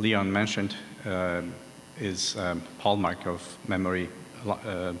Leon mentioned, is a hallmark of memory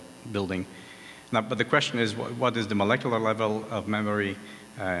building. Now, but the question is, what is the molecular level of memory,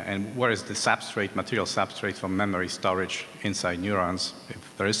 and where is the substrate, material substrate for memory storage inside neurons,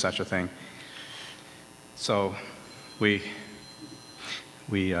 if there is such a thing? So we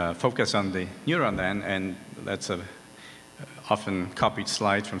focus on the neuron then, and that's a often copied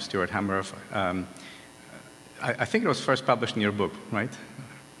slide from Stuart Hameroff. I think it was first published in your book, right?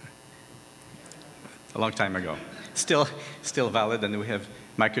 A long time ago. Still valid, and we have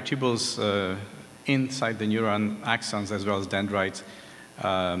microtubules inside the neuron, axons as well as dendrites,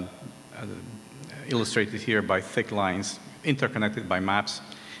 illustrated here by thick lines, interconnected by maps.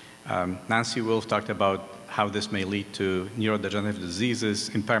 Nancy Wolfe talked about how this may lead to neurodegenerative diseases,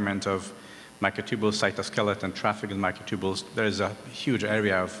 impairment of microtubules, cytoskeleton, traffic in microtubules. There is a huge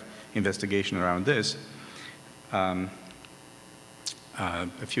area of investigation around this. A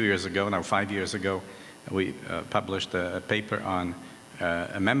few years ago, now 5 years ago, we published a paper on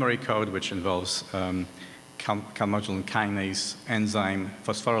a memory code which involves calmodulin kinase enzyme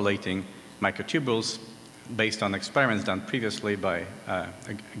phosphorylating microtubules based on experiments done previously by a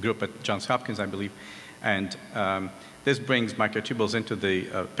group at Johns Hopkins, I believe. And this brings microtubules into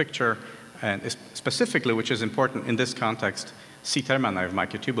the picture, and specifically, which is important in this context, C-termini of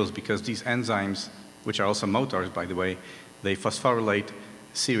microtubules, because these enzymes, which are also motors, by the way, they phosphorylate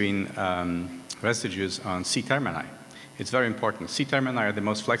serine residues on C-termini. It's very important. C-termini are the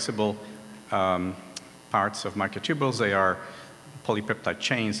most flexible parts of microtubules. They are polypeptide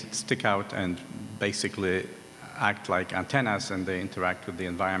chains that stick out and basically act like antennas, and they interact with the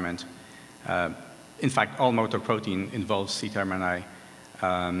environment. In fact, all motor protein involves C-termini,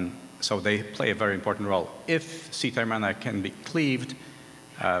 so they play a very important role. If C-termini can be cleaved,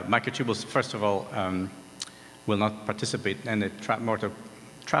 microtubules, first of all, will not participate in the motor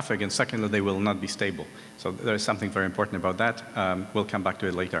traffic, and secondly, they will not be stable. So there is something very important about that. We'll come back to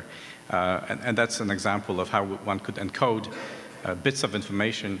it later. And that's an example of how one could encode bits of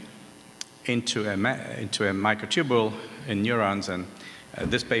information into a microtubule in neurons, and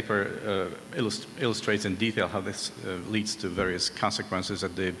this paper illustrates in detail how this leads to various consequences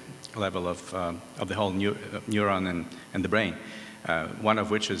at the level of the whole neuron and the brain. One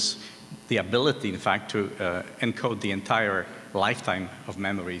of which is the ability, in fact, to encode the entire lifetime of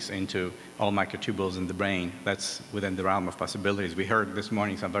memories into all microtubules in the brain. That's within the realm of possibilities. We heard this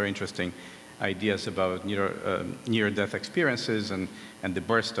morning some very interesting ideas about near-death experiences and the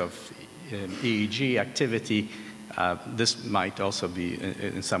burst of EEG activity. This might also be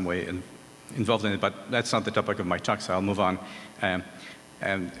in some way involved in it, but that's not the topic of my talk, so I'll move on.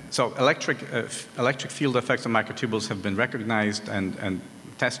 So electric field effects on microtubules have been recognized and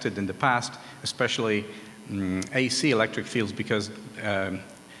tested in the past, especially AC electric fields, because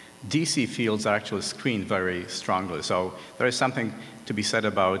DC fields are actually screened very strongly. So there is something to be said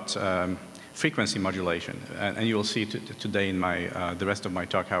about frequency modulation, and you will see today in the rest of my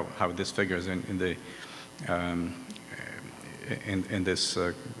talk how this figures in this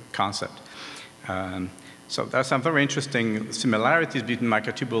concept. So there are some very interesting similarities between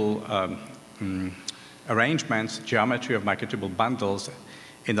microtubule arrangements, geometry of microtubule bundles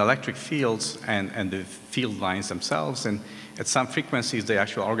in electric fields and the field lines themselves. And at some frequencies, they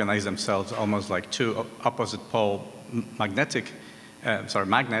actually organize themselves almost like two opposite pole magnets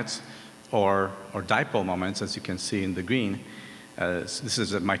or dipole moments, as you can see in the green. This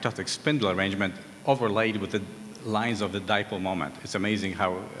is a mitotic spindle arrangement overlaid with the lines of the dipole moment. It's amazing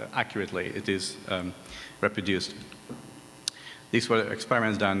how accurately it is reproduced. These were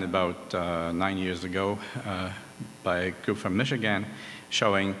experiments done about 9 years ago by a group from Michigan,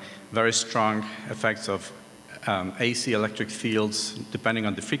 showing very strong effects of AC electric fields, depending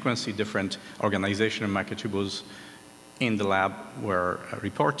on the frequency. Different organization of microtubules in the lab were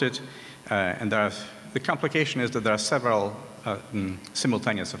reported. And the complication is that there are several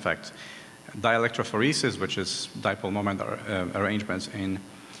simultaneous effects. Dielectrophoresis, which is dipole moment arrangements in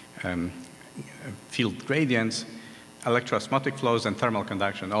field gradients, electroosmotic flows, and thermal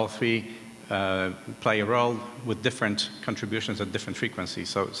conduction. All three play a role with different contributions at different frequencies.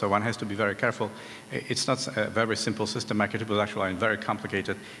 So one has to be very careful. It's not a very simple system. Microtubules actually are very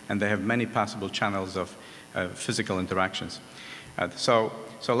complicated, and they have many possible channels of physical interactions. So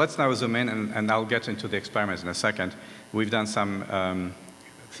let's now zoom in, and I'll get into the experiments in a second. We've done some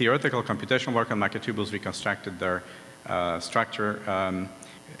theoretical computational work on microtubules, reconstructed their structure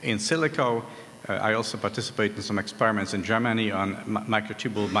in silico. I also participate in some experiments in Germany on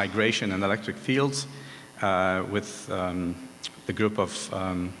microtubule migration and electric fields with the group of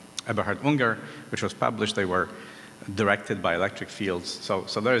Eberhard Unger, which was published. They were directed by electric fields.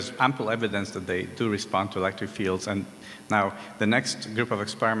 So there is ample evidence that they do respond to electric fields. And now the next group of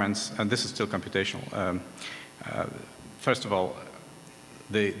experiments, and this is still computational. First of all,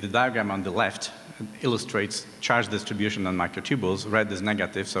 the diagram on the left illustrates charge distribution on microtubules. Red is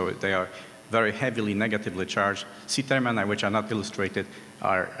negative, so they are very heavily negatively charged. C-termini, which are not illustrated,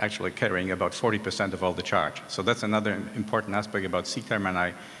 are actually carrying about 40% of all the charge. So that's another important aspect about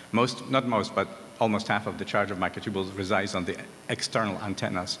C-termini. Not most, but almost half of the charge of microtubules resides on the external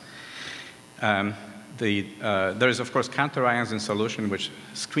antennas. There is, of course, counterions in solution which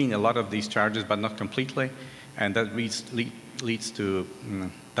screen a lot of these charges, but not completely. And that leads to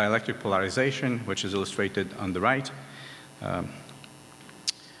dielectric polarization, which is illustrated on the right.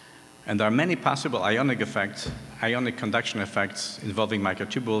 And there are many possible ionic effects, ionic conduction effects involving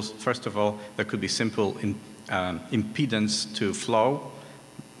microtubules. First of all, there could be simple impedance to flow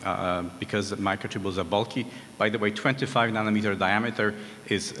because the microtubules are bulky. By the way, 25 nanometer diameter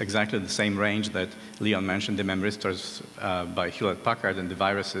is exactly the same range that Leon mentioned, the Memristors by Hewlett-Packard and the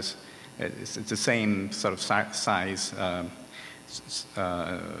viruses. It's the same sort of size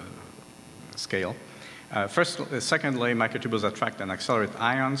scale. Secondly, microtubules attract and accelerate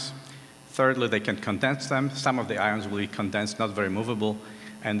ions. Thirdly, they can condense them. Some of the ions will be condensed, not very movable.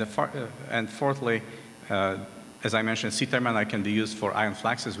 And fourthly, as I mentioned, C-termini can be used for ion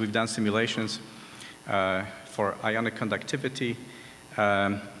fluxes. We've done simulations for ionic conductivity.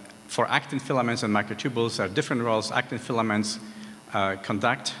 For actin filaments and microtubules, there are different roles. Actin filaments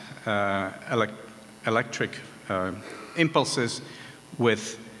conduct electric impulses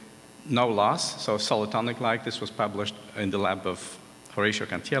with no loss, so solitonic-like. This was published in the lab of Horacio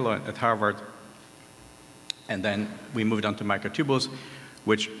Cantiello at Harvard. And then we moved on to microtubules,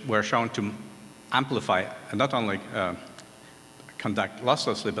 which were shown to amplify, and not only conduct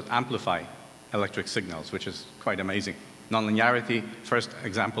losslessly, but amplify electric signals, which is quite amazing. Nonlinearity, first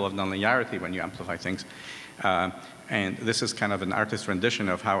example of nonlinearity when you amplify things. And this is kind of an artist's rendition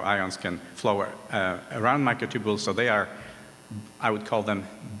of how ions can flow around microtubules. So they are, I would call them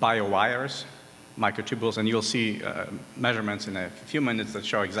biowires, microtubules. And you'll see measurements in a few minutes that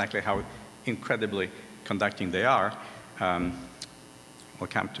show exactly how incredibly conducting they are. We'll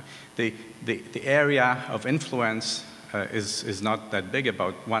come to the area of influence is not that big,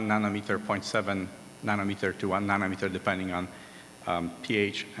 about 1 nanometer, 0.7 nanometer to 1 nanometer, depending on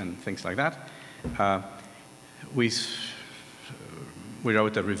pH and things like that. We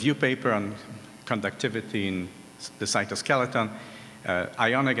wrote a review paper on conductivity in the cytoskeleton.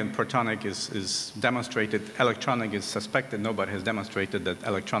 Ionic and protonic is demonstrated. Electronic is suspected. Nobody has demonstrated that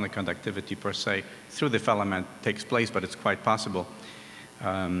electronic conductivity per se through the filament takes place, but it's quite possible.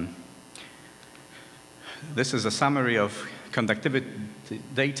 This is a summary of conductivity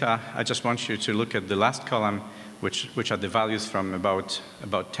data. I just want you to look at the last column, which are the values from about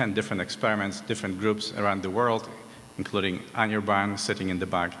 10 different experiments, different groups around the world, including Anirban sitting in the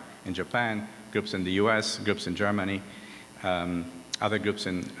back in Japan, groups in the US, groups in Germany, other groups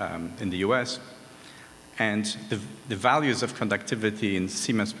in the US. And the values of conductivity in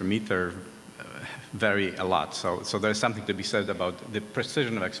Siemens per meter vary a lot. So there's something to be said about the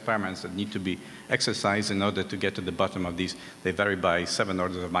precision of experiments that need to be exercised in order to get to the bottom of these. They vary by 7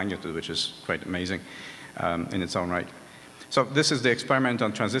 orders of magnitude, which is quite amazing in its own right. So this is the experiment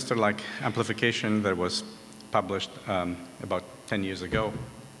on transistor-like amplification that was published about 10 years ago.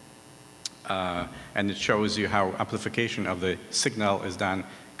 And it shows you how amplification of the signal is done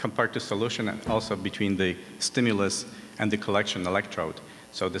compared to solution, and also between the stimulus and the collection electrode.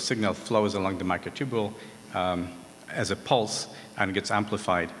 So the signal flows along the microtubule as a pulse and gets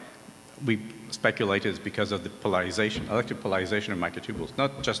amplified. We speculated it's because of the polarization, electric polarization of microtubules,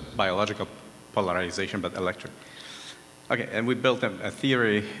 not just biological polarization, but electric. Okay, and we built a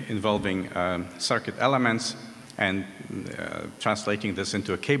theory involving circuit elements and translating this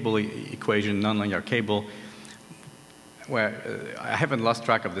into a cable equation, nonlinear cable, where I haven't lost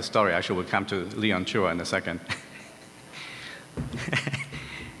track of the story. Actually, we'll come to Leon Chua in a second.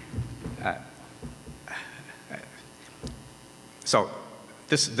 So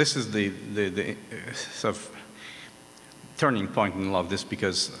this is the sort of turning point in all of this,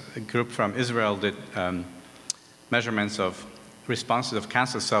 because a group from Israel did measurements of responses of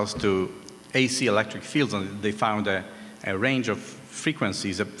cancer cells to AC electric fields, and they found a range of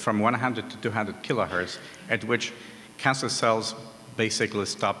frequencies from 100 to 200 kilohertz at which cancer cells basically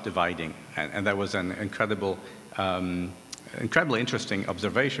stopped dividing. And that was an incredibly interesting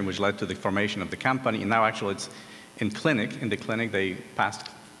observation, which led to the formation of the company. And now actually it's in the clinic they passed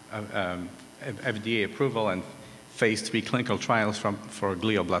FDA approval and phase 3 clinical trials for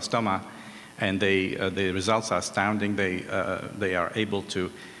glioblastoma, and the results are astounding. They are able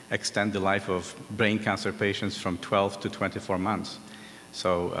to extend the life of brain cancer patients from 12 to 24 months.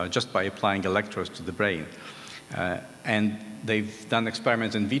 So just by applying electrodes to the brain. And they've done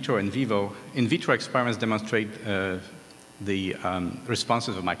experiments in vitro and vivo. In vitro experiments demonstrate the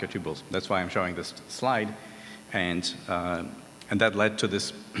responses of microtubules. That's why I'm showing this slide. And that led to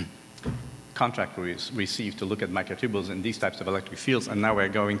this contract we received to look at microtubules in these types of electric fields. And now we're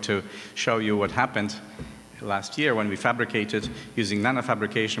going to show you what happened last year when we fabricated, using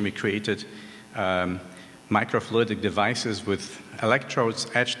nanofabrication, we created microfluidic devices with electrodes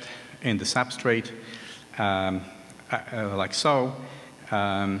etched in the substrate, like so,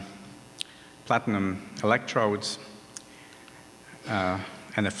 platinum electrodes,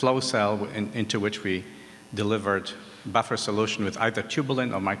 and a flow cell into which we delivered buffer solution with either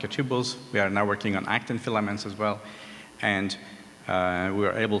tubulin or microtubules. We are now working on actin filaments as well, and we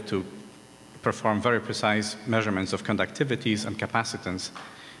were able to perform very precise measurements of conductivities and capacitance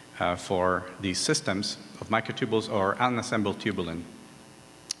for these systems of microtubules or unassembled tubulin.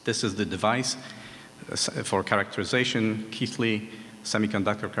 This is the device for characterization, Keithley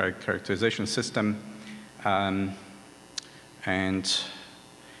semiconductor characterization system, and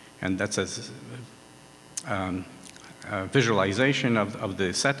that's a visualization of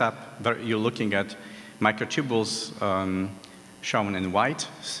the setup. You're looking at microtubules shown in white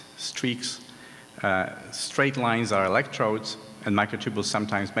streaks. Straight lines are electrodes, and microtubules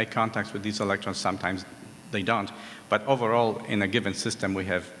sometimes make contacts with these electrons, sometimes they don't. But overall, in a given system, we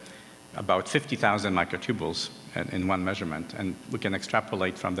have about 50,000 microtubules in one measurement, and we can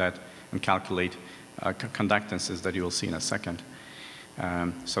extrapolate from that and calculate conductances that you will see in a second.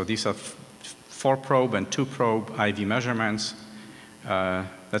 So these are 4-probe and 2-probe IV measurements.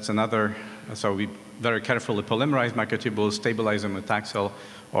 That's another, so we very carefully polymerize microtubules, stabilize them with Taxol,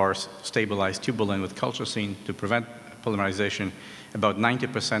 or stabilize tubulin with colchicine to prevent polymerization. About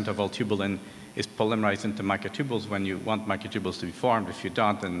 90% of all tubulin is polymerized into microtubules when you want microtubules to be formed. If you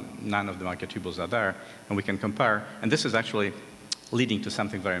don't, then none of the microtubules are there, and we can compare. And this is actually leading to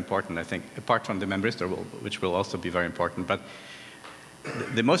something very important, I think, apart from the memristor, which will also be very important. But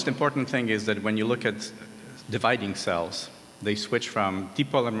the most important thing is that when you look at dividing cells, they switch from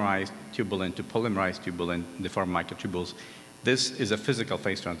depolymerized tubulin to polymerized tubulin in the form of microtubules. This is a physical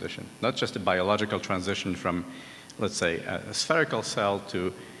phase transition, not just a biological transition from, let's say, a spherical cell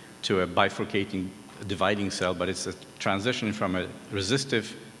to a bifurcating dividing cell, but it's a transition from a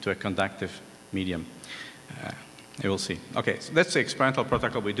resistive to a conductive medium. You will see. Okay, so that's the experimental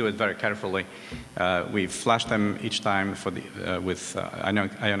protocol. We do it very carefully. We flash them each time for the, with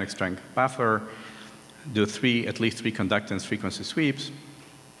ionic strength buffer, do at least three conductance frequency sweeps,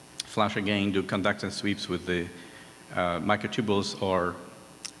 flash again, do conductance sweeps with the microtubules or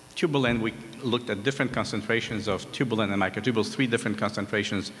tubulin. We looked at different concentrations of tubulin and microtubules, 3 different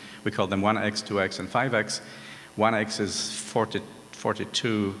concentrations. We call them 1x, 2x, and 5x. 1x is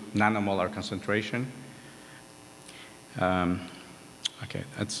 42 nanomolar concentration. Okay,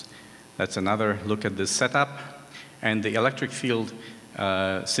 that's another look at this setup. And the electric field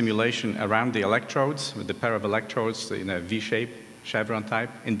simulation around the electrodes, with the pair of electrodes in a V-shape, chevron type.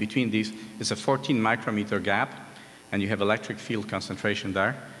 In between these is a 14 micrometer gap, and you have electric field concentration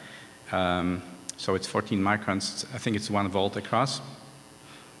there. So it's 14 microns. I think it's 1 volt across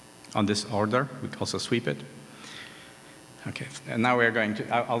on this order. We can also sweep it. Okay, and now we're going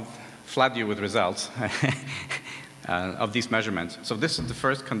to, I'll flood you with results of these measurements. So this is the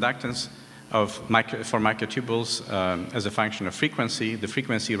first conductance for microtubules as a function of frequency. The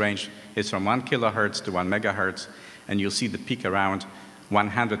frequency range is from 1 kilohertz to 1 megahertz, and you'll see the peak around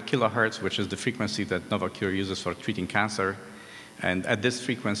 100 kilohertz, which is the frequency that Novocure uses for treating cancer. And at this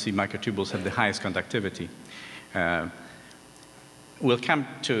frequency, microtubules have the highest conductivity. We'll come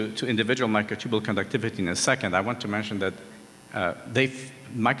to individual microtubule conductivity in a second. I want to mention that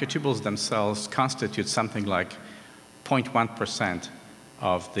microtubules themselves constitute something like 0.1%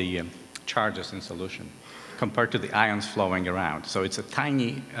 of the charges in solution compared to the ions flowing around. So it's a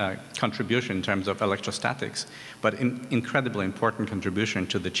tiny contribution in terms of electrostatics, but an incredibly important contribution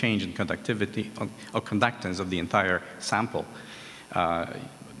to the change in conductivity or conductance of the entire sample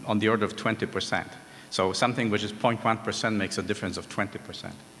on the order of 20%. So something which is 0.1% makes a difference of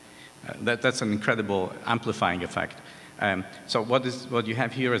 20%. That's an incredible amplifying effect. So what you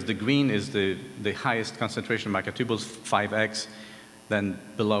have here is the green is the highest concentration of microtubules, 5x. Then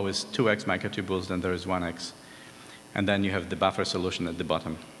below is 2x microtubules, then there is 1x. And then you have the buffer solution at the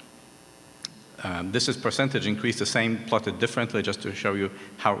bottom. This is percentage increase, the same plotted differently, just to show you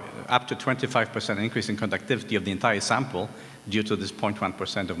how up to 25% increase in conductivity of the entire sample due to this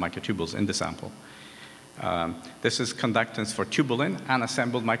 0.1% of microtubules in the sample. This is conductance for tubulin.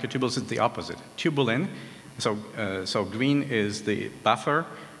 Unassembled microtubules is the opposite. Tubulin, so green is the buffer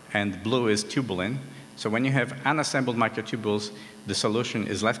and blue is tubulin. So when you have unassembled microtubules, the solution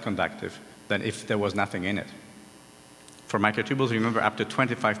is less conductive than if there was nothing in it. For microtubules, remember, up to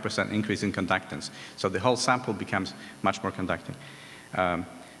 25% increase in conductance. So the whole sample becomes much more conducting.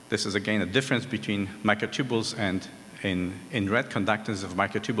 This is, again, a difference between microtubules and in red conductance of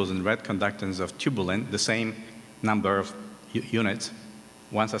microtubules and red conductance of tubulin, the same number of units,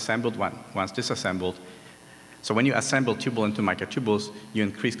 once assembled, once disassembled. So when you assemble tubulin to microtubules, you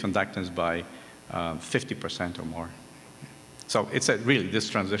increase conductance by 50% or more. So it's really this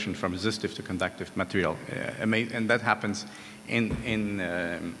transition from resistive to conductive material. And that happens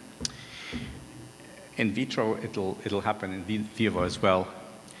in vitro. It'll happen in vivo as well.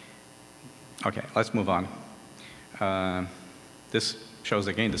 Okay, let's move on. This shows,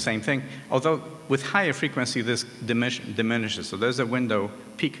 again, the same thing. Although with higher frequency, this diminishes. So there's a window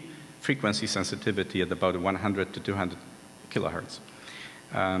peak frequency sensitivity at about 100 to 200 kilohertz.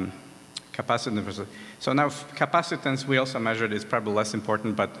 Capacitance. So now capacitance we also measured is probably less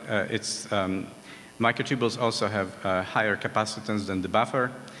important, but microtubules also have higher capacitance than the buffer,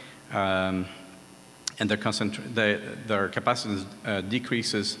 and their capacitance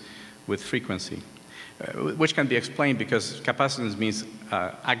decreases with frequency, which can be explained because capacitance means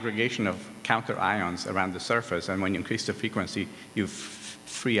aggregation of counter ions around the surface, and when you increase the frequency, you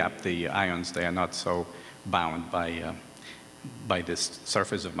free up the ions. They are not so bound by this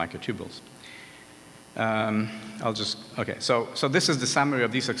surface of microtubules. Okay, so this is the summary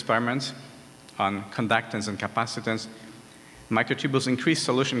of these experiments on conductance and capacitance. Microtubules increase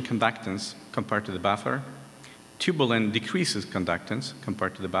solution conductance compared to the buffer. Tubulin decreases conductance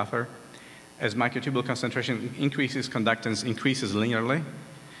compared to the buffer. As microtubule concentration increases, conductance increases linearly.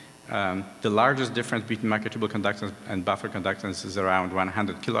 The largest difference between microtubule conductance and buffer conductance is around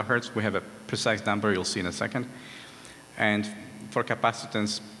 100 kilohertz. We have a precise number you'll see in a second. And for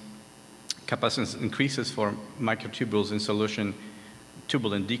capacitance, capacitance increases for microtubules in solution.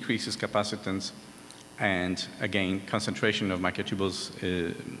 Tubulin decreases capacitance. And again, concentration of microtubules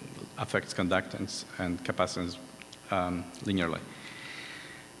affects conductance and capacitance linearly.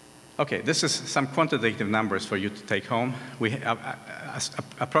 Okay, this is some quantitative numbers for you to take home. We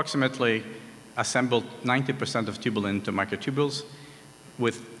approximately assembled 90% of tubulin into microtubules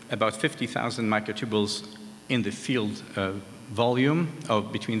with about 50,000 microtubules in the field volume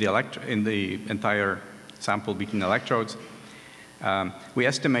of in the entire sample between electrodes. We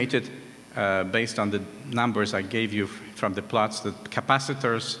estimated, based on the numbers I gave you from the plots, that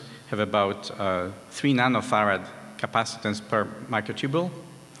capacitors have about 3 nanofarad capacitance per microtubule.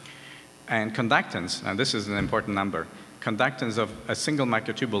 And conductance, and this is an important number, conductance of a single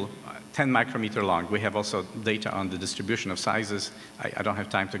microtubule, 10 micrometer long. We have also data on the distribution of sizes. I don't have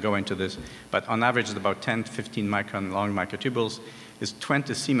time to go into this, but on average, it's about 10 to 15 micron long microtubules is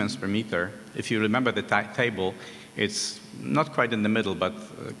 20 Siemens per meter. If you remember the table, it's not quite in the middle, but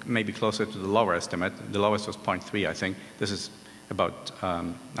maybe closer to the lower estimate. The lowest was 0.3, I think. This is about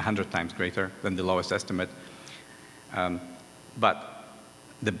 100 times greater than the lowest estimate. But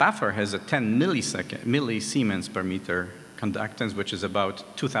the buffer has a 10 millisiemens per meter conductance, which is about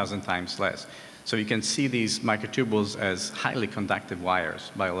 2,000 times less. So you can see these microtubules as highly conductive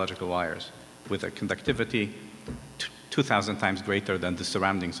wires, biological wires, with a conductivity 2,000 times greater than the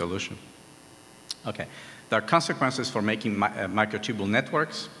surrounding solution. Okay, there are consequences for making microtubule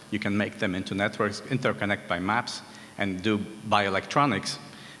networks. You can make them into networks, interconnect by maps, and do bioelectronics.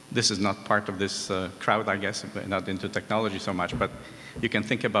 This is not part of this crowd, I guess, not into technology so much, but you can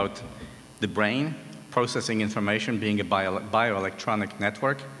think about the brain processing information being a bioelectronic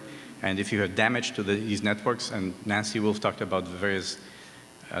network. And if you have damage to these networks, and Nancy Wolf talked about the various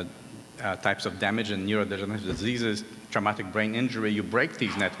types of damage in neurodegenerative diseases, traumatic brain injury, you break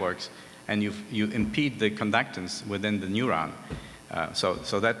these networks and you impede the conductance within the neuron.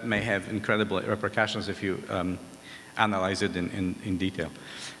 So that may have incredible repercussions if you analyze it in detail.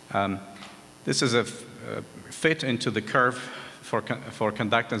 This is a fit into the curve for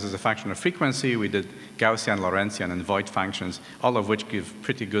conductance as a function of frequency. We did Gaussian, Lorentzian, and Voigt functions, all of which give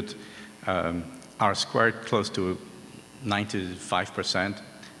pretty good R squared, close to 95%.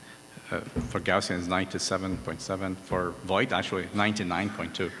 For Gaussian, it's 97.7. For Voigt, actually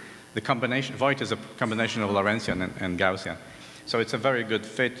 99.2. The combination, Voigt is a combination of Lorentzian and Gaussian. So it's a very good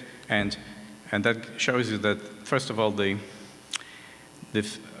fit, and that shows you that, first of all, the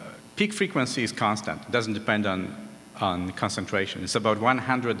peak frequency is constant. It doesn't depend on concentration. It's about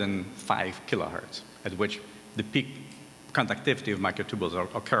 105 kilohertz, at which the peak conductivity of microtubules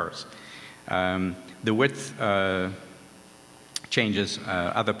occurs. The width changes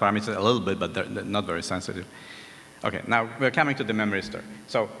other parameters a little bit, but they're not very sensitive. Okay, now we're coming to the memristor.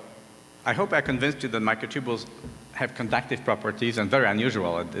 So I hope I convinced you that microtubules have conductive properties and very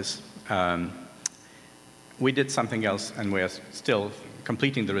unusual at this. We did something else, and we are still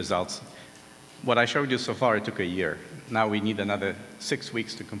completing the results. What I showed you so far, it took a year. Now we need another 6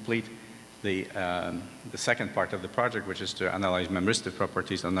 weeks to complete the second part of the project, which is to analyze memristor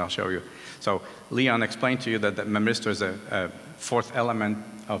properties, and I'll show you. So Leon explained to you that the memristor is a fourth element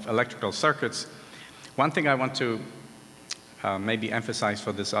of electrical circuits. One thing I want to maybe emphasize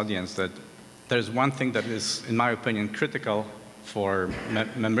for this audience, that there's one thing that is, in my opinion, critical for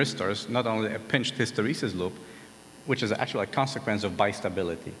memristors, not only a pinched hysteresis loop, which is actually a consequence of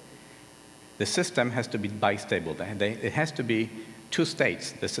bistability. The system has to be bistable. It has to be two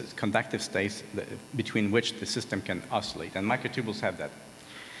states, the conductive states between which the system can oscillate, and microtubules have that.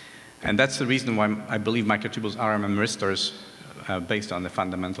 And that's the reason why I believe microtubules are memristors based on the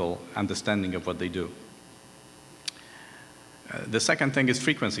fundamental understanding of what they do. The second thing is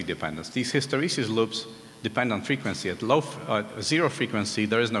frequency dependence. These hysteresis loops depend on frequency. At zero frequency,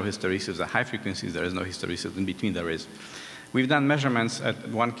 there is no hysteresis. At high frequencies, there is no hysteresis. In between, there is. We've done measurements at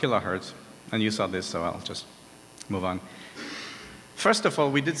 1 kilohertz, and you saw this, so I'll just move on. First of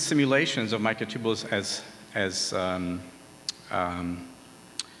all, we did simulations of microtubules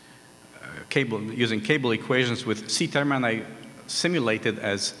using cable equations with C termini simulated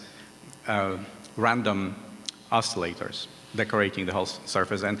as random oscillators decorating the whole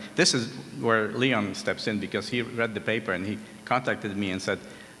surface. And this is where Leon steps in, because he read the paper and he contacted me and said,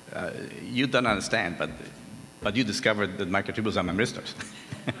 you don't understand, but you discovered that microtubules are memristors.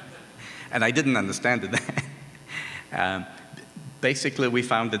 And I didn't understand it. Basically, we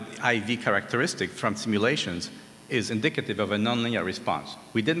found that the IV characteristic from simulations is indicative of a nonlinear response.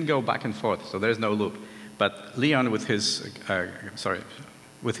 We didn't go back and forth, so there's no loop. But Leon, with his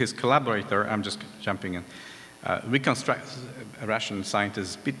collaborator, I'm just jumping in, a Russian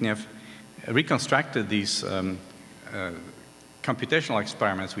scientist, Zbigniew, reconstructed these computational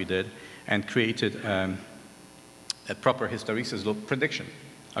experiments we did and created a proper hysteresis loop prediction.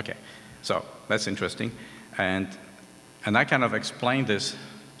 Okay, so that's interesting. And I kind of explained this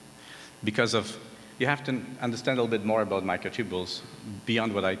because you have to understand a little bit more about microtubules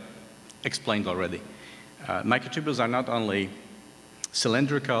beyond what I explained already. Microtubules are not only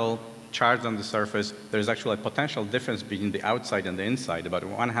cylindrical, charged on the surface. There's actually a potential difference between the outside and the inside, about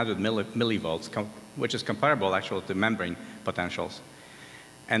 100 millivolts, which is comparable actually to membrane potentials.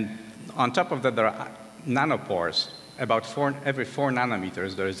 And on top of that, there are nanopores. About every 4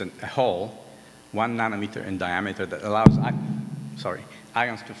 nanometers, there is a hole, 1 nanometer in diameter, that allows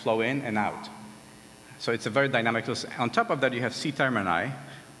ions to flow in and out. So it's a very dynamic process. On top of that, you have C termini,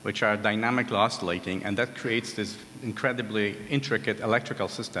 which are dynamically oscillating, and that creates this incredibly intricate electrical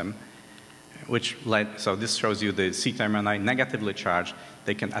system, so this shows you the C termini negatively charged.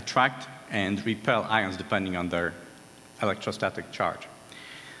 They can attract and repel ions depending on their electrostatic charge.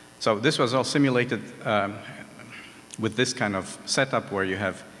 So this was all simulated with this kind of setup where you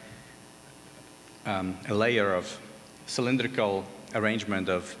have a layer of cylindrical arrangement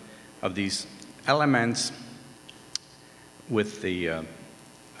of these elements with the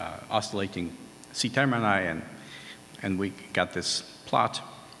oscillating C termini, and we got this plot.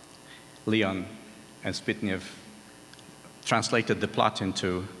 Leon and Zbigniew translated the plot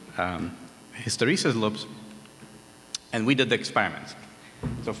into hysteresis loops, and we did the experiments.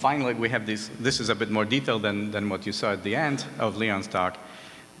 So finally, we have this is a bit more detailed than what you saw at the end of Leon's talk.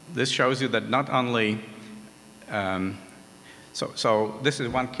 This shows you that not only, so this is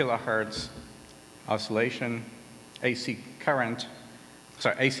 1 kilohertz oscillation, AC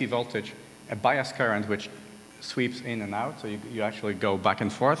voltage, a bias current which sweeps in and out, so you actually go back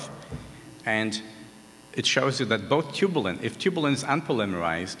and forth. And it shows you that both tubulin, if tubulin is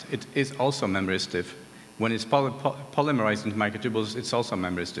unpolymerized, it is also memristive. When it's polymerized into microtubules, it's also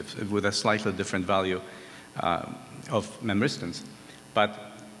memristive with a slightly different value of memristance. But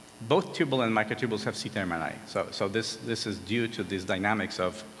both tubulin and microtubules have C termini. So this is due to these dynamics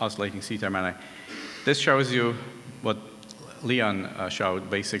of oscillating C termini. This shows you what Leon showed,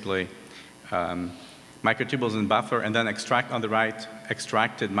 basically. Microtubules in buffer, and then on the right,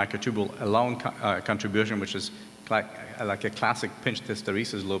 extracted microtubule alone contribution, which is like a classic pinched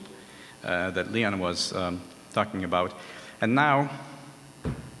hysteresis loop that Leon was talking about. And now,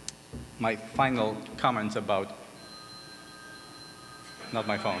 my final comments about, not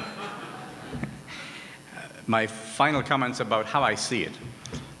my phone. my final comments about how I see it.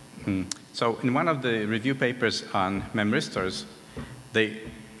 So in one of the review papers on memristors, they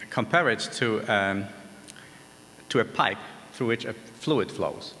compare it to a pipe through which a fluid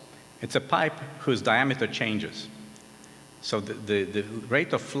flows. It's a pipe whose diameter changes. So the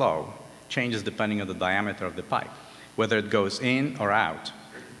rate of flow changes depending on the diameter of the pipe, whether it goes in or out.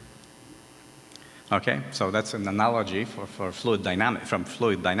 Okay, so that's an analogy for fluid dynamic, from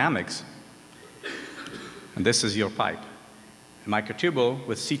fluid dynamics. And this is your pipe. A microtubule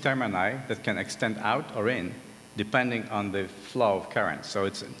with C termini that can extend out or in depending on the flow of current. So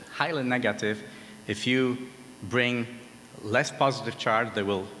it's highly negative. If you bring less positive charge, they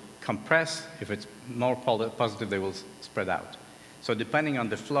will compress. If it's more positive, they will spread out. So depending on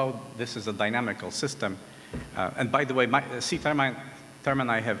the flow, this is a dynamical system. And by the way, C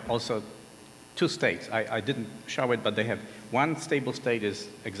termini have also two states. I didn't show it, but they have one stable state is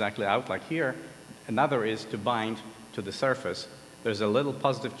exactly out, like here. Another is to bind to the surface. There's a little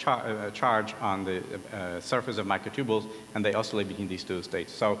positive charge on the surface of microtubules, and they oscillate between these two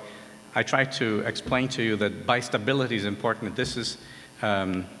states. So I try to explain to you that bistability is important. This is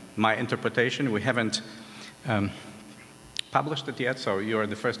my interpretation. We haven't published it yet, so you are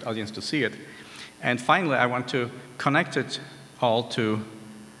the first audience to see it. And finally, I want to connect it all to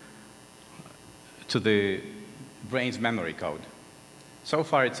the brain's memory code. So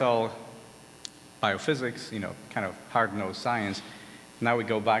far, it's all biophysics, kind of hard-nosed science. Now we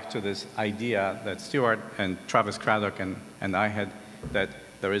go back to this idea that Stuart and Travis Craddock and I had, that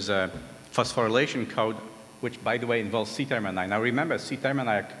there is a phosphorylation code, which, by the way, involves C termini. Now remember, C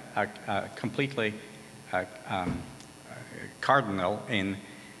termini are completely cardinal in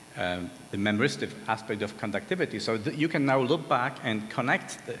the memristive aspect of conductivity. So you can now look back and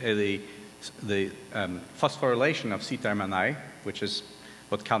connect the phosphorylation of C termini, which is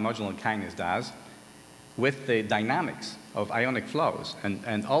what calmodulin kinase does, with the dynamics of ionic flows.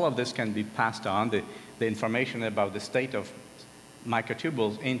 And all of this can be passed on, the information about the state of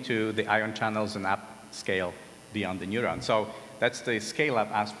microtubules into the ion channels and up scale beyond the neuron. So that's the scale-up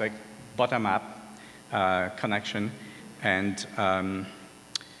aspect, bottom-up connection. And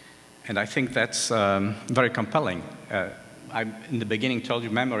I think that's very compelling. I, in the beginning, told you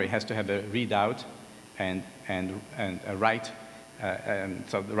memory has to have a readout and a write.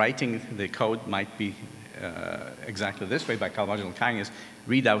 So writing the code might be exactly this way by calmodulin kinase.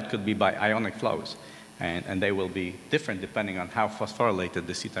 Readout could be by ionic flows. And they will be different depending on how phosphorylated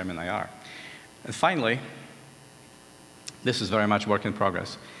the C termini are. And finally, this is very much work in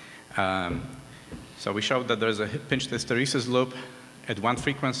progress. So we showed that there's a pinched hysteresis loop at one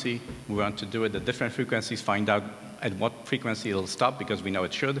frequency. We want to do it at different frequencies, find out at what frequency it'll stop, because we know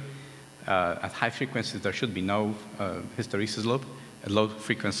it should. At high frequencies, there should be no hysteresis loop, at low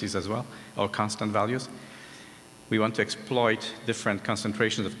frequencies as well, or constant values. We want to exploit different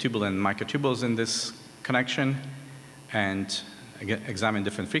concentrations of tubulin and microtubules in this connection and again, examine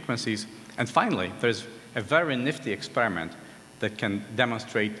different frequencies. And finally, there's a very nifty experiment that can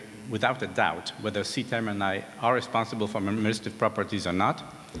demonstrate without a doubt whether C termini are responsible for memoristic properties or not.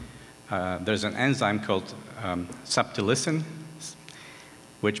 There's an enzyme called subcellular,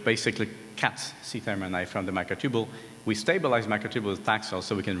 which basically cuts C termini from the microtubule. We stabilize microtubule with Taxol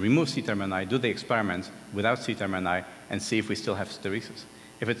so we can remove C termini, do the experiments without C termini, and see if we still have hysteresis.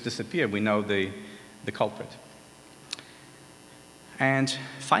 If it's disappeared, we know the culprit. And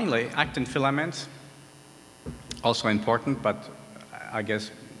finally, actin filaments, also important, but I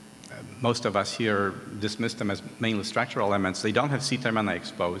guess most of us here dismiss them as mainly structural elements. They don't have C termini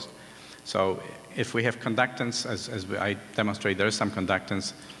exposed. So if we have conductance, as I demonstrate, there is some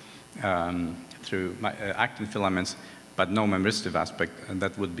conductance through actin filaments, but no memoristive aspect, and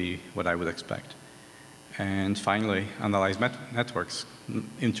that would be what I would expect. And finally, analyze networks,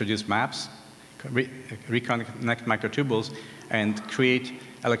 introduce maps, reconnect microtubules, and create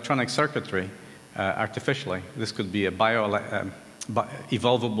electronic circuitry artificially. This could be a evolvable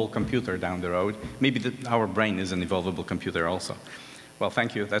computer down the road. Maybe our brain is an evolvable computer also. Well,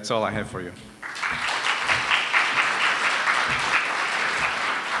 thank you. That's all I have for you.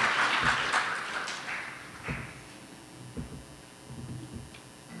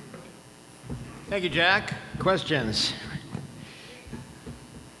 Thank you, Jack. Questions?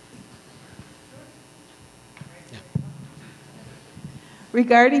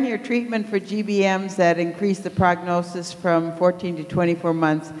 Regarding your treatment for GBMs that increase the prognosis from 14 to 24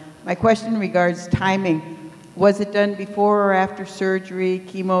 months, my question regards timing. Was it done before or after surgery,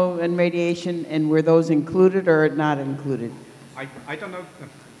 chemo and radiation, and were those included or not included? I don't know.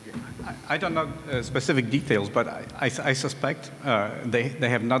 I don't know specific details, but I suspect they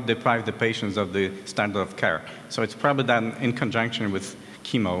have not deprived the patients of the standard of care. So it's probably done in conjunction with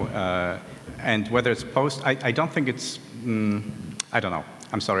chemo. And whether it's post, I don't think it's, I don't know.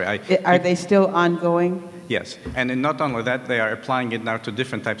 I'm sorry. Are they still ongoing? Yes. And not only that, they are applying it now to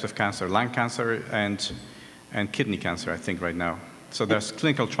different types of cancer, lung cancer and kidney cancer, I think, right now. So there's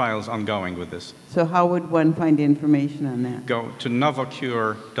clinical trials ongoing with this. So how would one find information on that? Go to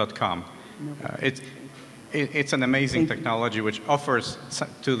novocure.com. It's an amazing technology which offers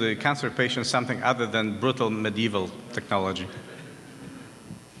to the cancer patients something other than brutal medieval technology.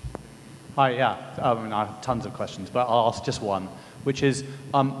 Hi, yeah. I have tons of questions, but I'll ask just one, which is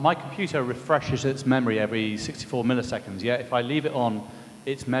my computer refreshes its memory every 64 milliseconds, yet if I leave it on,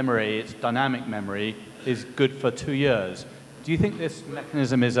 its memory, its dynamic memory, is good for 2 years. Do you think this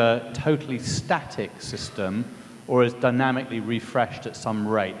mechanism is a totally static system or is dynamically refreshed at some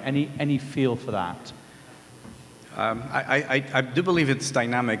rate? Any feel for that? I do believe it's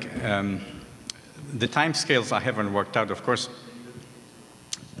dynamic. The time scales I haven't worked out. Of course,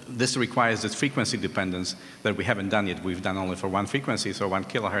 this requires this frequency dependence that we haven't done yet. We've done only for one frequency, so 1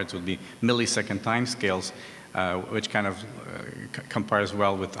 kilohertz would be millisecond time scales, which kind of compares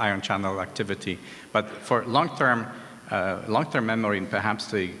well with ion channel activity. But for long-term memory and perhaps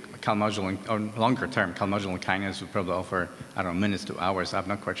the calmodulin, or longer-term calmodulin kinase would probably offer, I don't know, minutes to hours. I'm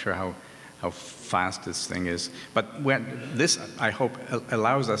not quite sure how fast this thing is. But this, I hope,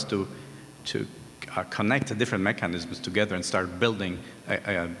 allows us to connect the different mechanisms together and start building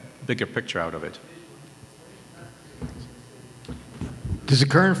a bigger picture out of it. Does the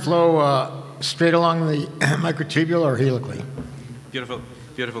current flow straight along the microtubule or helically?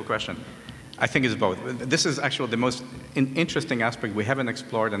 Beautiful question. I think it's both. This is actually the most interesting aspect we haven't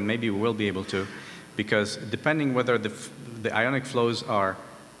explored, and maybe we will be able to, because depending whether the ionic flows are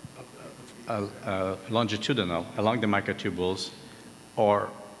longitudinal along the microtubules or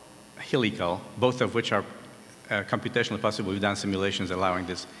helical, both of which are computationally possible. We've done simulations allowing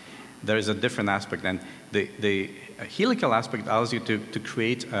this. There is a different aspect, and the helical aspect allows you to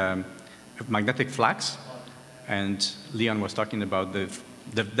create a magnetic flux, and Leon was talking about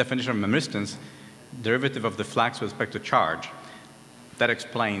the definition of memristors, derivative of the flux with respect to charge. That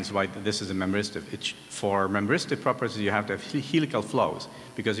explains why this is a memristor. For memristor properties, you have to have helical flows,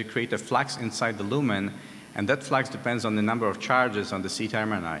 because you create a flux inside the lumen, and that flux depends on the number of charges on the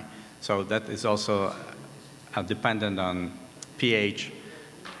C-termini. So that is also dependent on pH,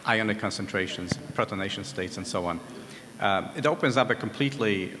 ionic concentrations, protonation states, and so on. It opens up a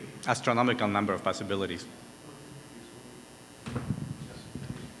completely astronomical number of possibilities.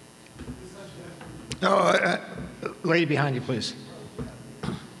 Lady behind you, please.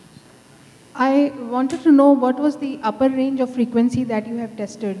 I wanted to know what was the upper range of frequency that you have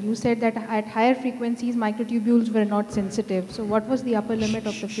tested. You said that at higher frequencies, microtubules were not sensitive. So what was the upper limit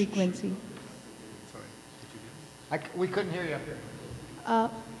of the frequency? Sorry, we couldn't hear you up here.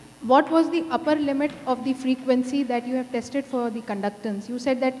 What was the upper limit of the frequency that you have tested for the conductance? You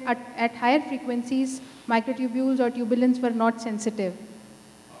said that at higher frequencies, microtubules or tubulins were not sensitive.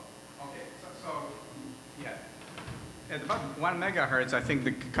 At about 1 megahertz, I think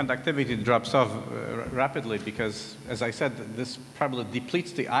the conductivity drops off rapidly because, as I said, this probably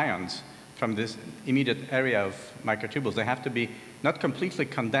depletes the ions from this immediate area of microtubules. They have to be not completely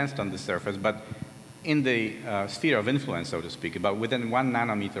condensed on the surface, but in the sphere of influence, so to speak, about within 1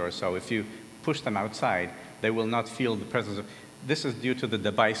 nanometer or so. If you push them outside, they will not feel the presence of. This is due to the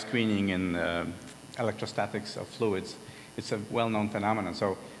Debye screening in electrostatics of fluids. It's a well-known phenomenon.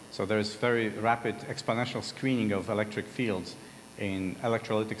 So there's very rapid exponential screening of electric fields in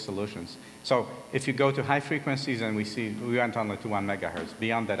electrolytic solutions. So if you go to high frequencies, and we went only to 1 megahertz.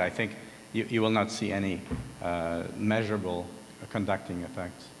 Beyond that, I think you will not see any measurable conducting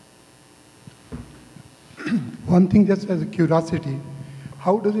effects. One thing, just as a curiosity,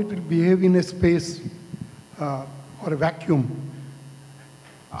 how does it behave in a space or a vacuum?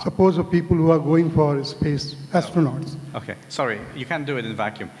 Suppose of people who are going for space, astronauts. Okay, sorry, you can't do it in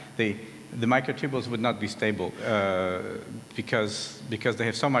vacuum. The microtubules would not be stable because they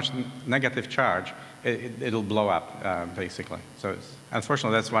have so much negative charge, it'll blow up, basically. So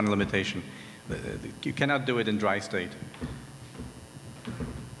unfortunately, that's one limitation. You cannot do it in dry state.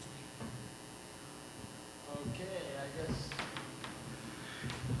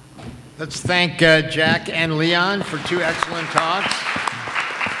 Let's thank Jack and Leon for 2 excellent talks.